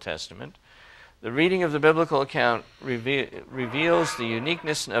in the Old Testament, the reading of the biblical account reveals the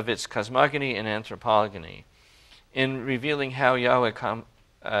uniqueness of its cosmogony and anthropogony. In revealing how Yahweh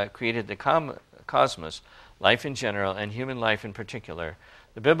created the cosmos, life in general, and human life in particular,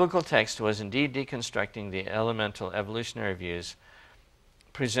 the biblical text was indeed deconstructing the elemental evolutionary views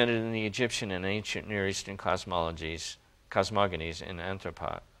presented in the Egyptian and ancient Near Eastern cosmogonies and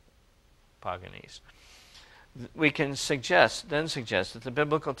anthropogonies. We can then suggest that the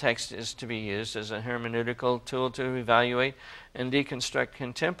biblical text is to be used as a hermeneutical tool to evaluate and deconstruct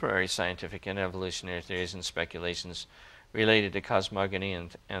contemporary scientific and evolutionary theories and speculations related to cosmogony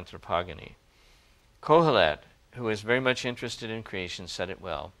and anthropogony. Kohelet, who is very much interested in creation, said it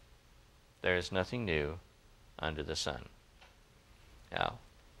well: there is nothing new under the sun. Now,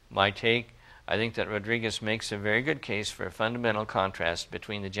 my take, I think that Rodriguez makes a very good case for a fundamental contrast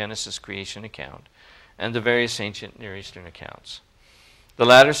between the Genesis creation account and the various ancient Near Eastern accounts. The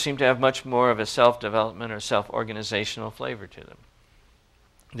latter seem to have much more of a self-development or self-organizational flavor to them.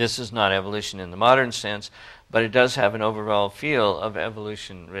 This is not evolution in the modern sense, but it does have an overall feel of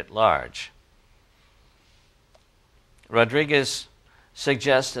evolution writ large. Rodriguez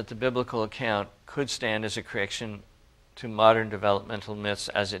suggests that the biblical account could stand as a correction to modern developmental myths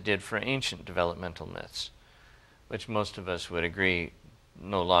as it did for ancient developmental myths, which most of us would agree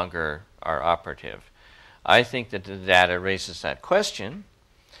no longer are operative. I think that the data raises that question,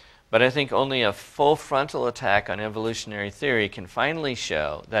 but I think only a full frontal attack on evolutionary theory can finally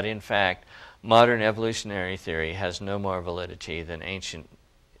show that, in fact, modern evolutionary theory has no more validity than ancient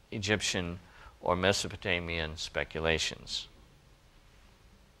Egyptian or Mesopotamian speculations.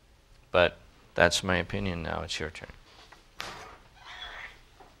 But that's my opinion now. It's your turn.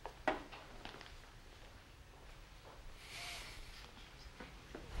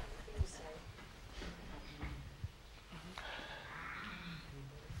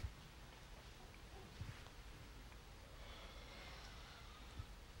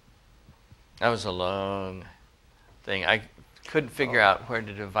 That was a long thing. I couldn't figure out where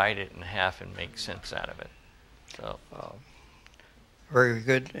to divide it in half and make sense out of it. So, very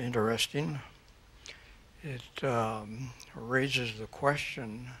good, interesting. It raises the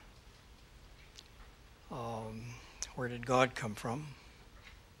question, where did God come from?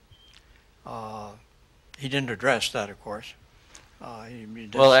 He didn't address that, of course.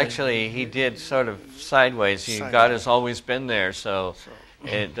 Well, actually, he did sort of sideways. God has always been there, so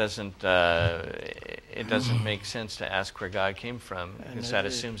it doesn't make sense to ask where God came from, because that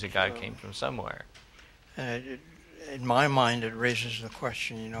assumes that God came from somewhere. In my mind, it raises the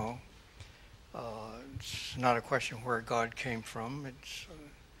question, it's not a question where God came from. It's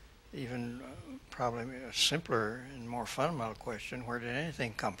even probably a simpler and more fundamental question: where did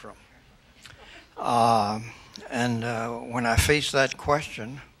anything come from? And when I face that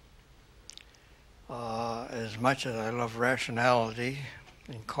question, as much as I love rationality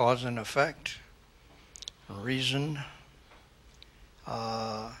and cause and effect, reason,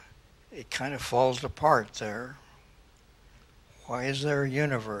 it kind of falls apart there. Why is there a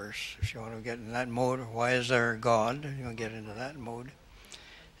universe? If you want to get in that mode, why is there a God? You want to get into that mode.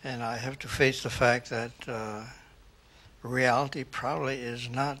 And I have to face the fact that reality probably is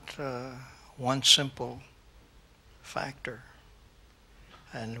not one simple factor.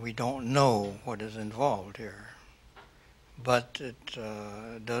 And we don't know what is involved here. But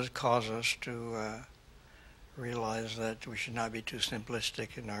it does cause us to realize that we should not be too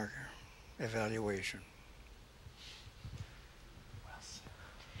simplistic in our evaluation.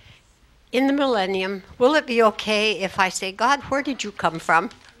 In the millennium, will it be okay if I say, God, where did you come from?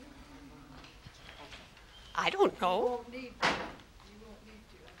 I don't know.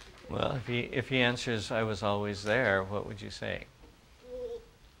 Well, if he answers, I was always there, what would you say?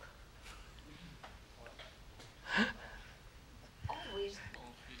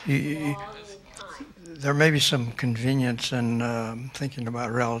 There may be some convenience in thinking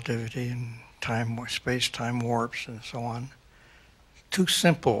about relativity and time, space-time warps and so on. Too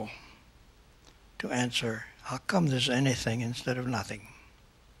simple to answer, how come there's anything instead of nothing?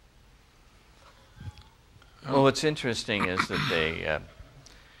 Well, what's interesting is that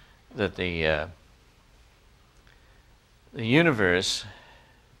the universe,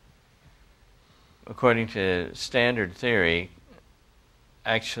 according to standard theory,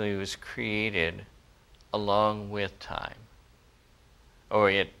 actually was created along with time.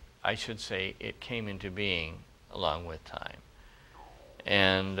 Or I should say, it came into being along with time.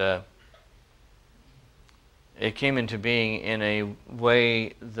 And it came into being in a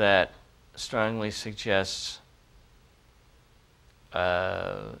way that strongly suggests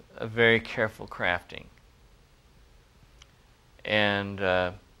a very careful crafting. And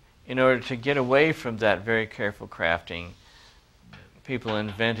in order to get away from that very careful crafting, people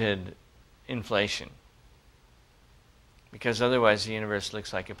invented inflation. Because otherwise the universe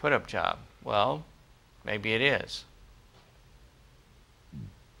looks like a put-up job. Well, maybe it is.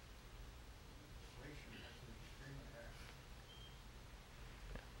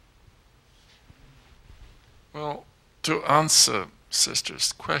 Well, to answer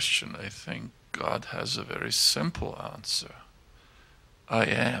Sister's question, I think God has a very simple answer. I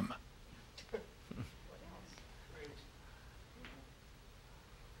am.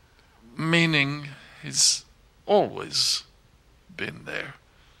 Meaning he's always been there,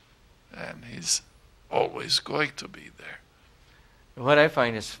 and he's always going to be there. What I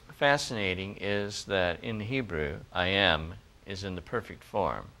find is fascinating is that in Hebrew, I am is in the perfect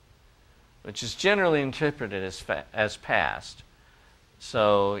form, which is generally interpreted as past.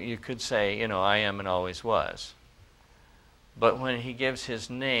 So you could say, I am and always was. But when he gives his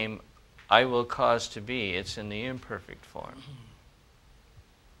name, I will cause to be, it's in the imperfect form.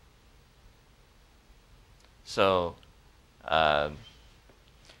 So,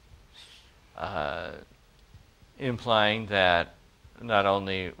 implying that not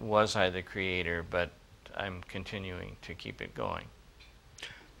only was I the creator, but I'm continuing to keep it going.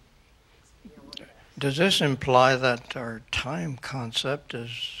 Does this imply that our time concept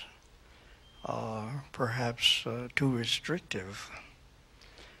is perhaps too restrictive?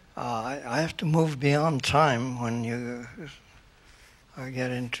 I have to move beyond time when you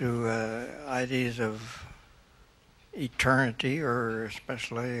get into ideas of eternity, or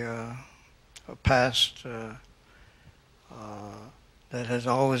especially a past that has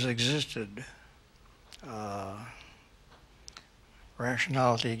always existed.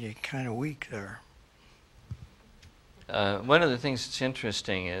 Rationality get kind of weak there. One of the things that's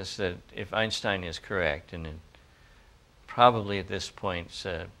interesting is that if Einstein is correct, and probably at this point it's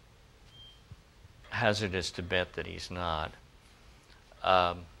hazardous to bet that he's not,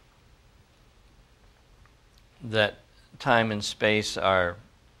 that time and space are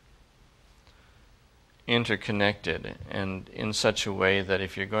interconnected, and in such a way that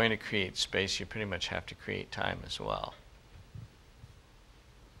if you're going to create space, you pretty much have to create time as well.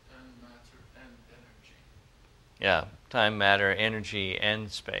 And matter and energy. Yeah, time, matter, energy,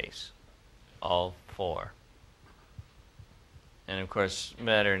 and space. All four. And of course,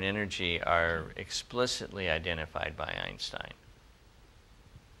 matter and energy are explicitly identified by Einstein.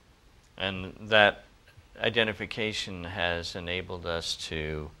 And that identification has enabled us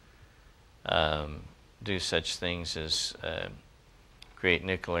to do such things as create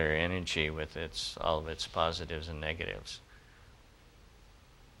nuclear energy with all of its positives and negatives.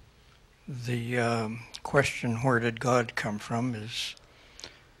 The question, where did God come from, is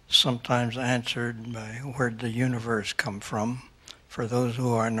sometimes answered by where did the universe come from, for those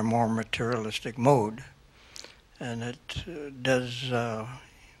who are in a more materialistic mode. And it does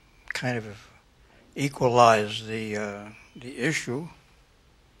kind of equalize the issue,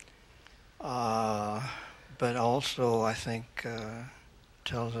 but also I think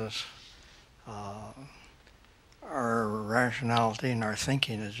tells us our rationality and our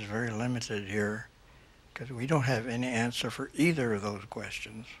thinking is very limited here, because we don't have any answer for either of those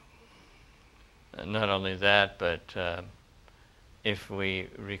questions. Not only that, but if we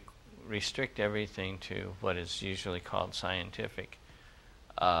restrict everything to what is usually called scientific,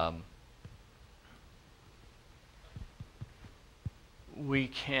 we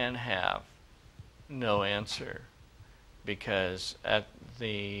can have no answer, because at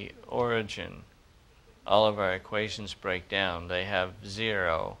the origin, all of our equations break down. They have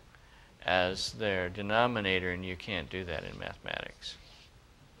 0 as their denominator, and you can't do that in mathematics.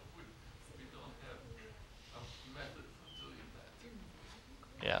 We don't have a method for doing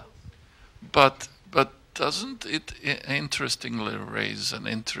that. Yeah. But doesn't it interestingly raise an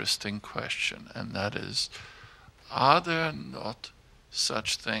interesting question, and that is, are there not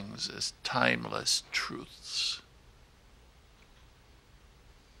such things as timeless truths?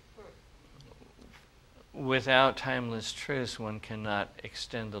 Without timeless truths, one cannot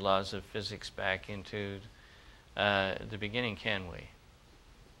extend the laws of physics back into the beginning, can we?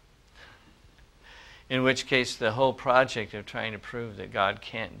 In which case, the whole project of trying to prove that God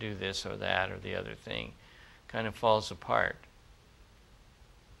can't do this or that or the other thing kind of falls apart.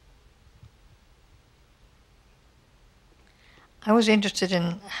 I was interested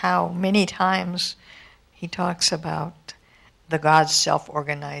in how many times he talks about the gods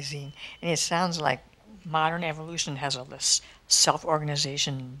self-organizing, and it sounds like modern evolution has all this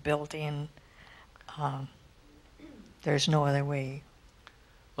self-organization built in. There's no other way.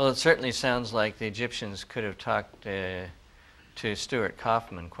 Well, it certainly sounds like the Egyptians could have talked to Stuart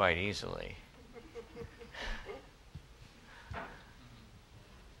Kaufman quite easily.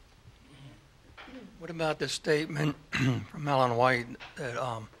 What about the statement from Ellen White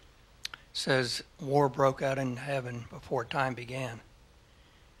that says war broke out in heaven before time began?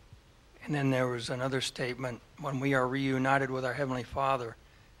 And then there was another statement, when we are reunited with our Heavenly Father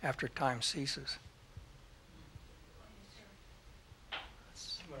after time ceases. I'm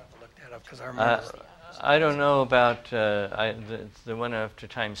going to have to look that up because I remember. I don't know about the one after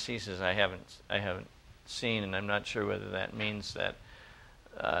time ceases. I haven't seen, and I'm not sure whether that means that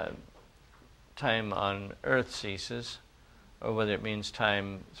time on Earth ceases, or whether it means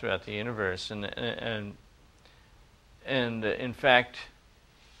time throughout the universe. And in fact,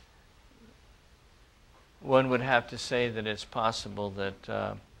 one would have to say that it's possible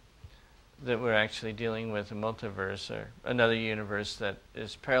that that we're actually dealing with a multiverse, or another universe that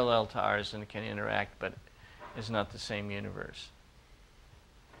is parallel to ours and can interact, but is not the same universe.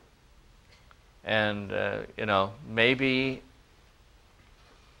 And maybe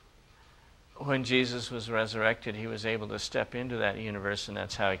when Jesus was resurrected, he was able to step into that universe, and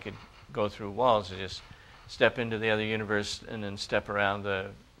that's how he could go through walls, to just step into the other universe and then step around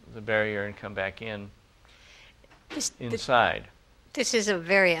the barrier and come back in inside. This is a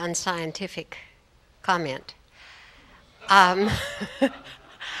very unscientific comment.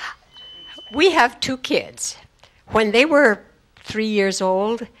 We have 2 kids. When they were 3 years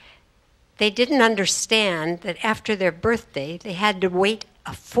old, they didn't understand that after their birthday, they had to wait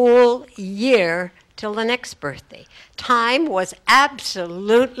a full year till the next birthday. Time was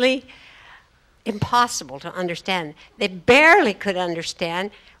absolutely impossible to understand. They barely could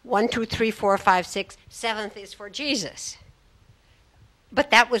understand 1, 2, 3, 4, 5, 6, 7th is for Jesus. But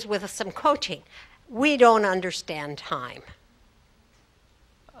that was with some coaching. We don't understand time,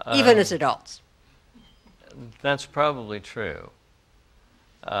 even as adults. That's probably true.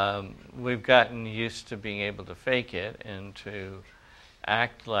 We've gotten used to being able to fake it and to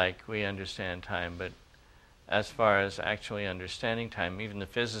act like we understand time, but as far as actually understanding time, even the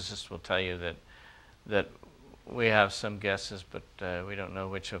physicists will tell you that we have some guesses, but we don't know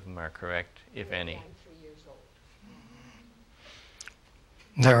which of them are correct, if any.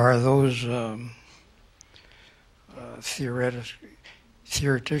 There are those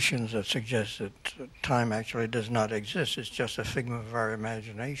theoreticians that suggest that time actually does not exist. It's just a figment of our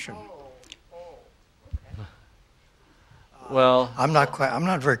imagination. Well, I'm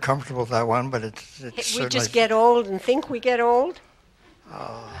not very comfortable with that one, but it's We certainly. just get old and think we get old.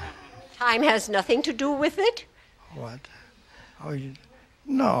 Time has nothing to do with it. What? Oh,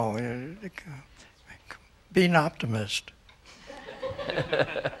 no. Be an optimist. I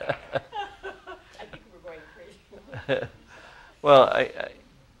think we're going crazy. well,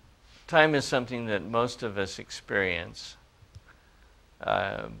 time is something that most of us experience.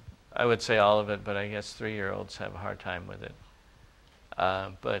 I would say all of it, but I guess 3-year-olds have a hard time with it.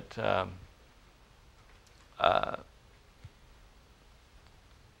 I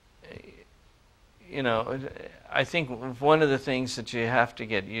think one of the things that you have to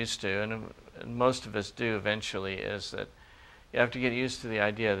get used to, and most of us do eventually, is that you have to get used to the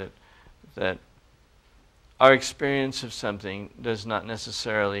idea that our experience of something does not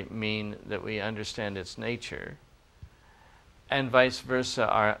necessarily mean that we understand its nature, and vice versa.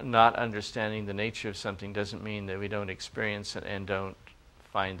 Our not understanding the nature of something doesn't mean that we don't experience it and don't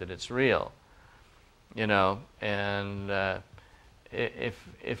find that it's real. You know, and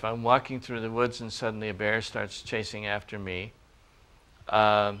if I'm walking through the woods and suddenly a bear starts chasing after me,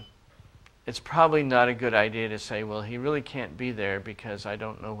 it's probably not a good idea to say, well, he really can't be there because I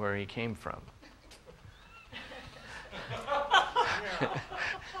don't know where he came from.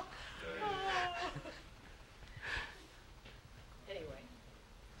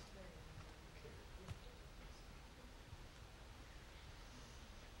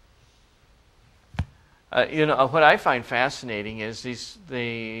 You know, what I find fascinating is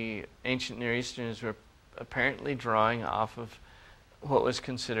the ancient Near Easterners were apparently drawing off of what was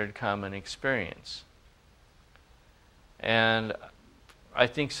considered common experience. And I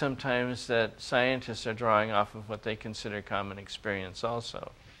think sometimes that scientists are drawing off of what they consider common experience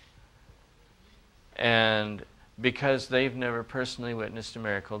also. And because they've never personally witnessed a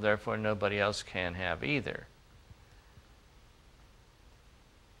miracle, therefore nobody else can have either.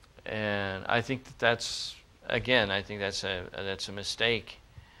 And I think that's a mistake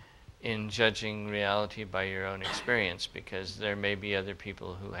in judging reality by your own experience, because there may be other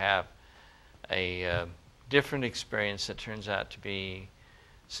people who have a different experience that turns out to be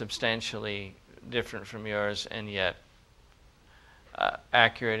substantially different from yours, and yet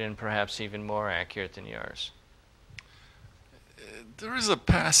accurate, and perhaps even more accurate than yours. There is a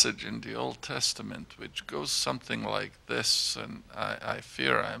passage in the Old Testament which goes something like this, and I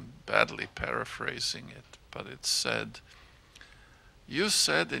fear I'm badly paraphrasing it, but it said, "You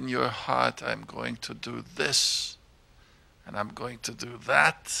said in your heart, I'm going to do this, and I'm going to do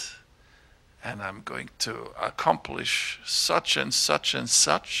that, and I'm going to accomplish such and such and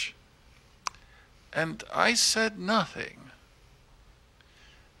such, and I said nothing,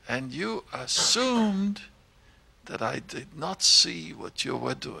 and you assumed that I did not see what you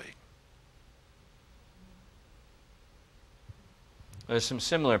were doing." There's some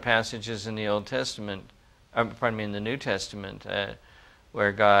similar passages in the Old Testament, in the New Testament,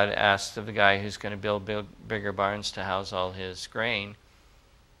 where God asks of the guy who's going to build bigger barns to house all his grain,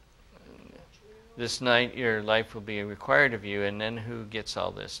 "This night your life will be required of you, and then who gets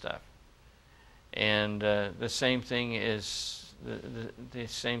all this stuff?" And the same thing is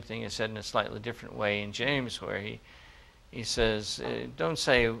said in a slightly different way in James, where he says, don't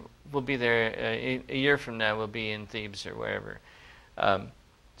say we'll be there a year from now, we'll be in Thebes or wherever.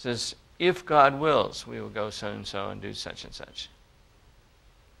 Says, if God wills, we will go so and so and do such and such.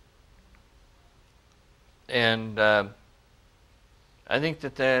 And I think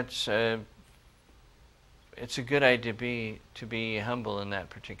that's it's a good idea to be humble in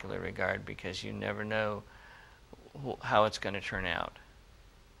that particular regard, because you never know how it's going to turn out.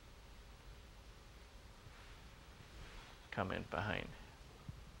 Comment behind.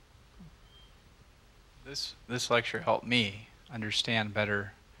 This lecture helped me understand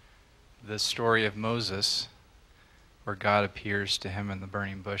better the story of Moses, where God appears to him in the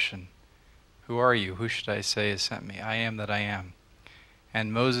burning bush, and "Who are you? Who should I say has sent me? I am that I am."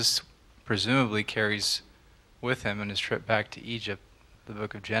 And Moses presumably carries with him in his trip back to Egypt the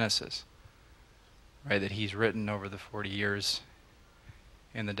book of Genesis, right, that he's written over the 40 years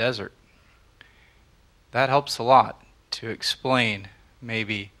in the desert. That helps a lot to explain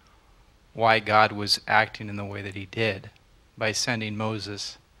maybe why God was acting in the way that he did by sending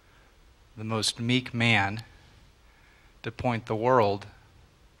Moses, the most meek man, to point the world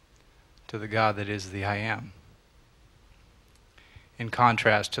to the God that is the I Am, in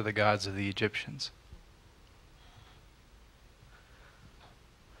contrast to the gods of the Egyptians.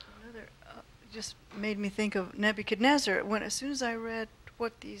 Just made me think of Nebuchadnezzar as soon as I read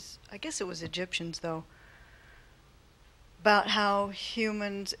what these, I guess it was Egyptians though, about how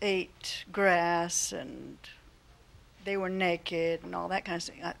humans ate grass and they were naked and all that kind of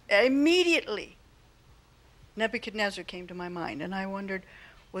thing. Immediately, Nebuchadnezzar came to my mind, and I wondered,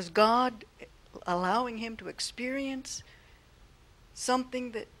 was God allowing him to experience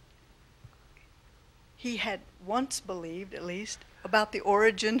something that he had once believed, at least, about the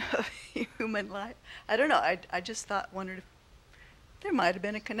origin of human life? I don't know. I just wondered if there might have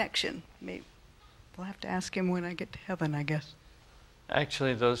been a connection. Maybe we'll have to ask him when I get to heaven, I guess.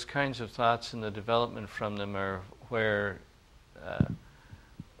 Actually, those kinds of thoughts and the development from them are where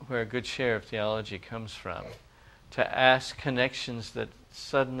a good share of theology comes from. To ask connections that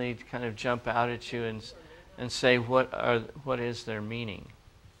suddenly kind of jump out at you and say, what is their meaning?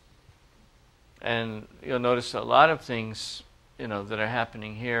 And you'll notice a lot of things, that are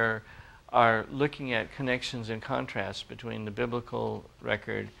happening here are looking at connections and contrasts between the biblical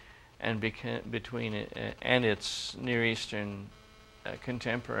record and between it and its Near Eastern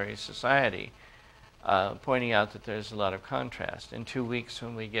contemporary society, pointing out that there's a lot of contrast. In 2 weeks,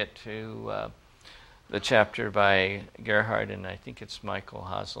 when we get to the chapter by Gerhard, and I think it's Michael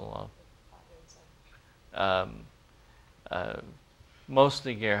Hazel,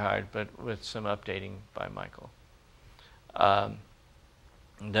 mostly Gerhard, but with some updating by Michael,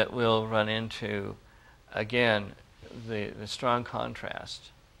 that we'll run into, again, the strong contrast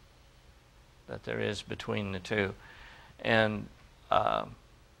that there is between the two. And I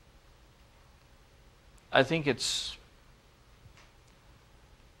think it's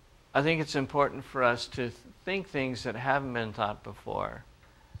important for us to think things that haven't been thought before,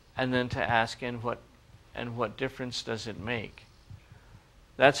 and then to ask, and what difference does it make?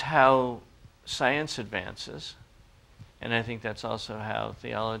 That's how science advances, and I think that's also how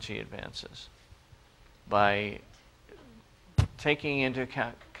theology advances, by taking into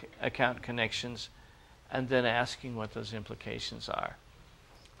account connections and then asking what those implications are.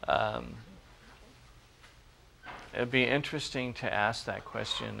 It'd be interesting to ask that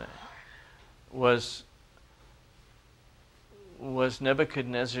question. Was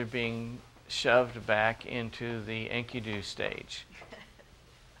Nebuchadnezzar being shoved back into the Enkidu stage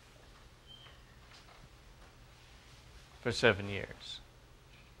for 7 years?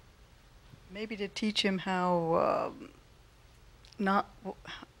 Maybe to teach him how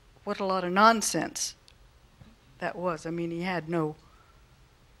what a lot of nonsense that was. I mean, he had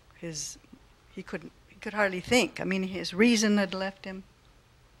he could hardly think. I mean, his reason had left him,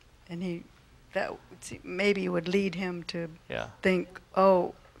 and maybe would lead him to think,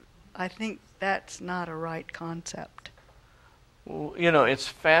 oh, I think that's not a right concept. Well, it's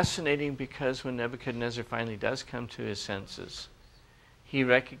fascinating, because when Nebuchadnezzar finally does come to his senses, he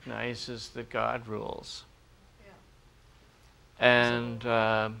recognizes that God rules. And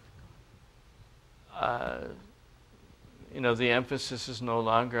the emphasis is no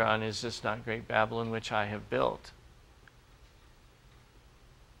longer on, is this not great Babylon which I have built?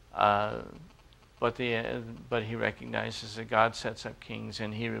 But he recognizes that God sets up kings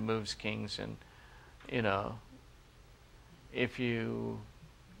and he removes kings, and if you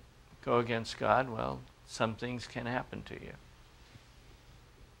go against God, well, some things can happen to you.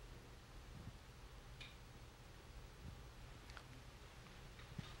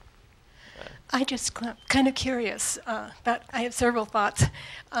 I just kind of curious, but I have several thoughts.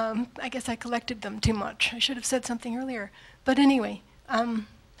 I guess I collected them too much. I should have said something earlier. But anyway,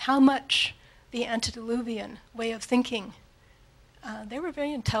 how much the antediluvian way of thinking, they were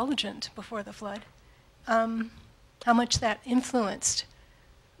very intelligent before the flood, how much that influenced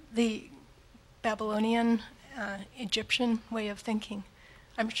the Babylonian, Egyptian way of thinking.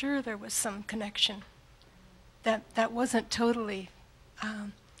 I'm sure there was some connection. That wasn't totally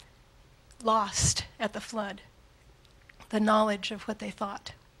lost at the flood, the knowledge of what they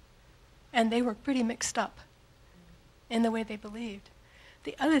thought. And they were pretty mixed up in the way they believed.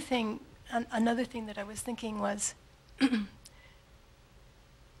 The other thing, another thing that I was thinking was,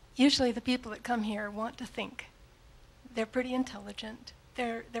 usually the people that come here want to think. They're pretty intelligent.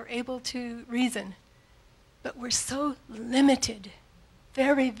 They're able to reason. But we're so limited,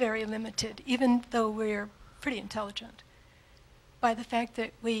 very, very limited, even though we're pretty intelligent, by the fact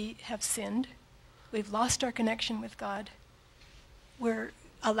that we have sinned, we've lost our connection with God, we're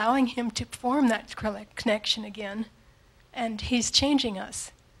allowing Him to form that connection again, and He's changing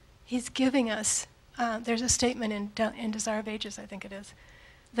us. He's giving us, there's a statement in Desire of Ages, I think it is,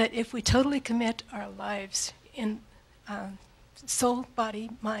 that if we totally commit our lives in soul,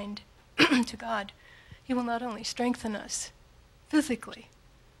 body, mind to God, He will not only strengthen us physically,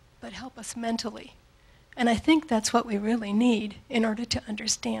 but help us mentally. And I think that's what we really need in order to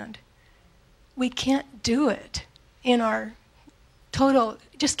understand. We can't do it in our total,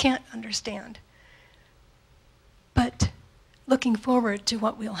 just can't understand. But looking forward to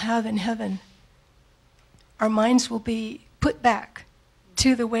what we'll have in heaven, our minds will be put back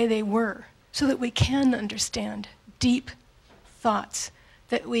to the way they were, so that we can understand deep thoughts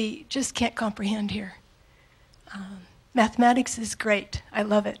that we just can't comprehend here. Mathematics is great, I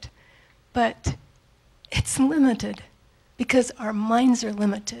love it, but it's limited because our minds are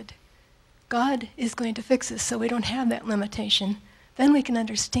limited. God is going to fix us so we don't have that limitation. Then we can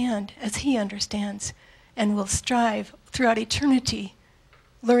understand as He understands, and we'll strive throughout eternity,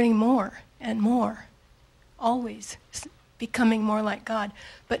 learning more and more, always becoming more like God,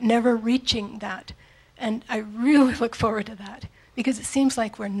 but never reaching that. And I really look forward to that, because it seems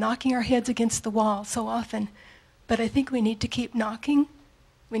like we're knocking our heads against the wall so often. But I think we need to keep knocking.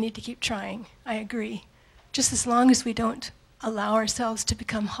 We need to keep trying. I agree. Just as long as we don't allow ourselves to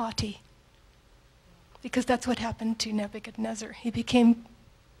become haughty. Because that's what happened to Nebuchadnezzar. He became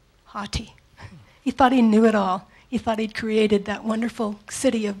haughty. He thought he knew it all. He thought he'd created that wonderful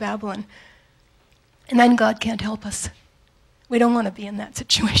city of Babylon. And then God can't help us. We don't want to be in that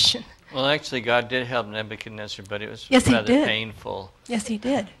situation. Well, actually, God did help Nebuchadnezzar, but it was Yes, he rather did. painful. Yes, he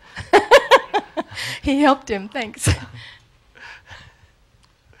did. He helped him, thanks.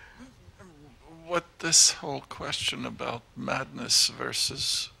 What this whole question about madness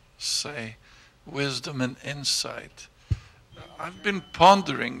versus, say, wisdom and insight, I've been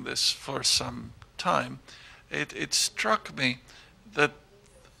pondering this for some time. It struck me that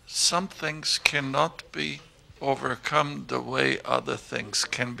some things cannot be overcome the way other things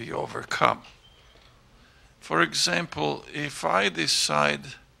can be overcome. For example, if I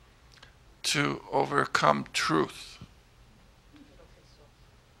decide to overcome truth,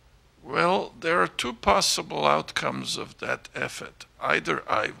 well, there are two possible outcomes of that effort. Either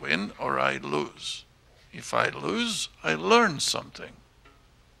I win or I lose. If I lose, I learn something.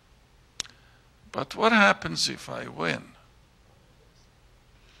 But what happens if I win?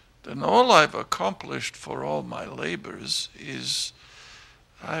 Then all I've accomplished for all my labors is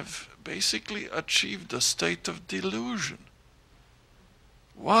I've basically achieved a state of delusion.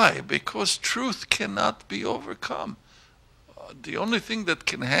 Why? Because truth cannot be overcome. The only thing that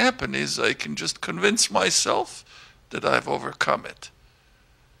can happen is I can just convince myself that I've overcome it.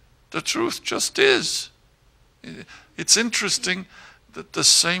 The truth just is. It's interesting that the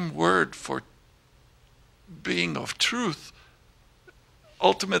same word for being of truth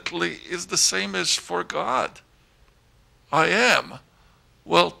ultimately is the same as for God. I am.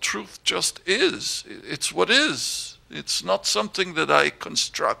 Well, truth just is. It's what is. It's not something that I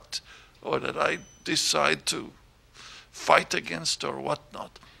construct or that I decide to fight against or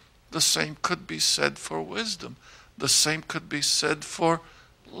whatnot. The same could be said for wisdom. The same could be said for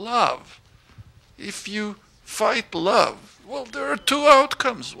love. If you fight love, well, there are two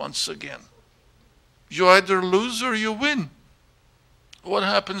outcomes once again. You either lose or you win. What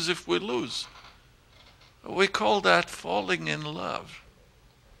happens if we lose? We call that falling in love.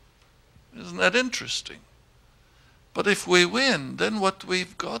 Isn't that interesting? But if we win, then what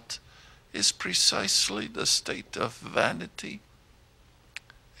we've got is precisely the state of vanity,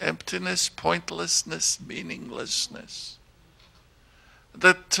 emptiness, pointlessness, meaninglessness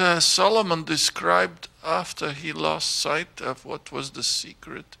that Solomon described after he lost sight of what was the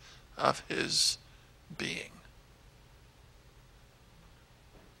secret of his being.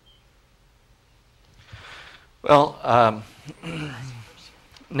 Well,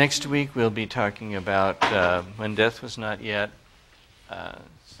 next week we'll be talking about when death was not yet.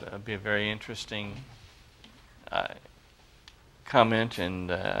 So it'll be a very interesting comment, and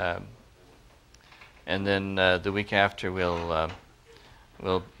then the week after we'll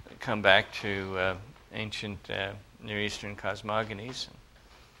come back to ancient Near Eastern cosmogonies.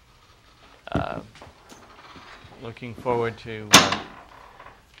 Looking forward to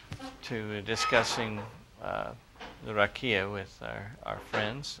discussing the Rakia with our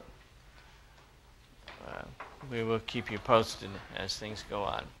friends. We will keep you posted as things go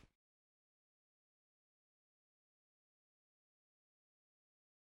on.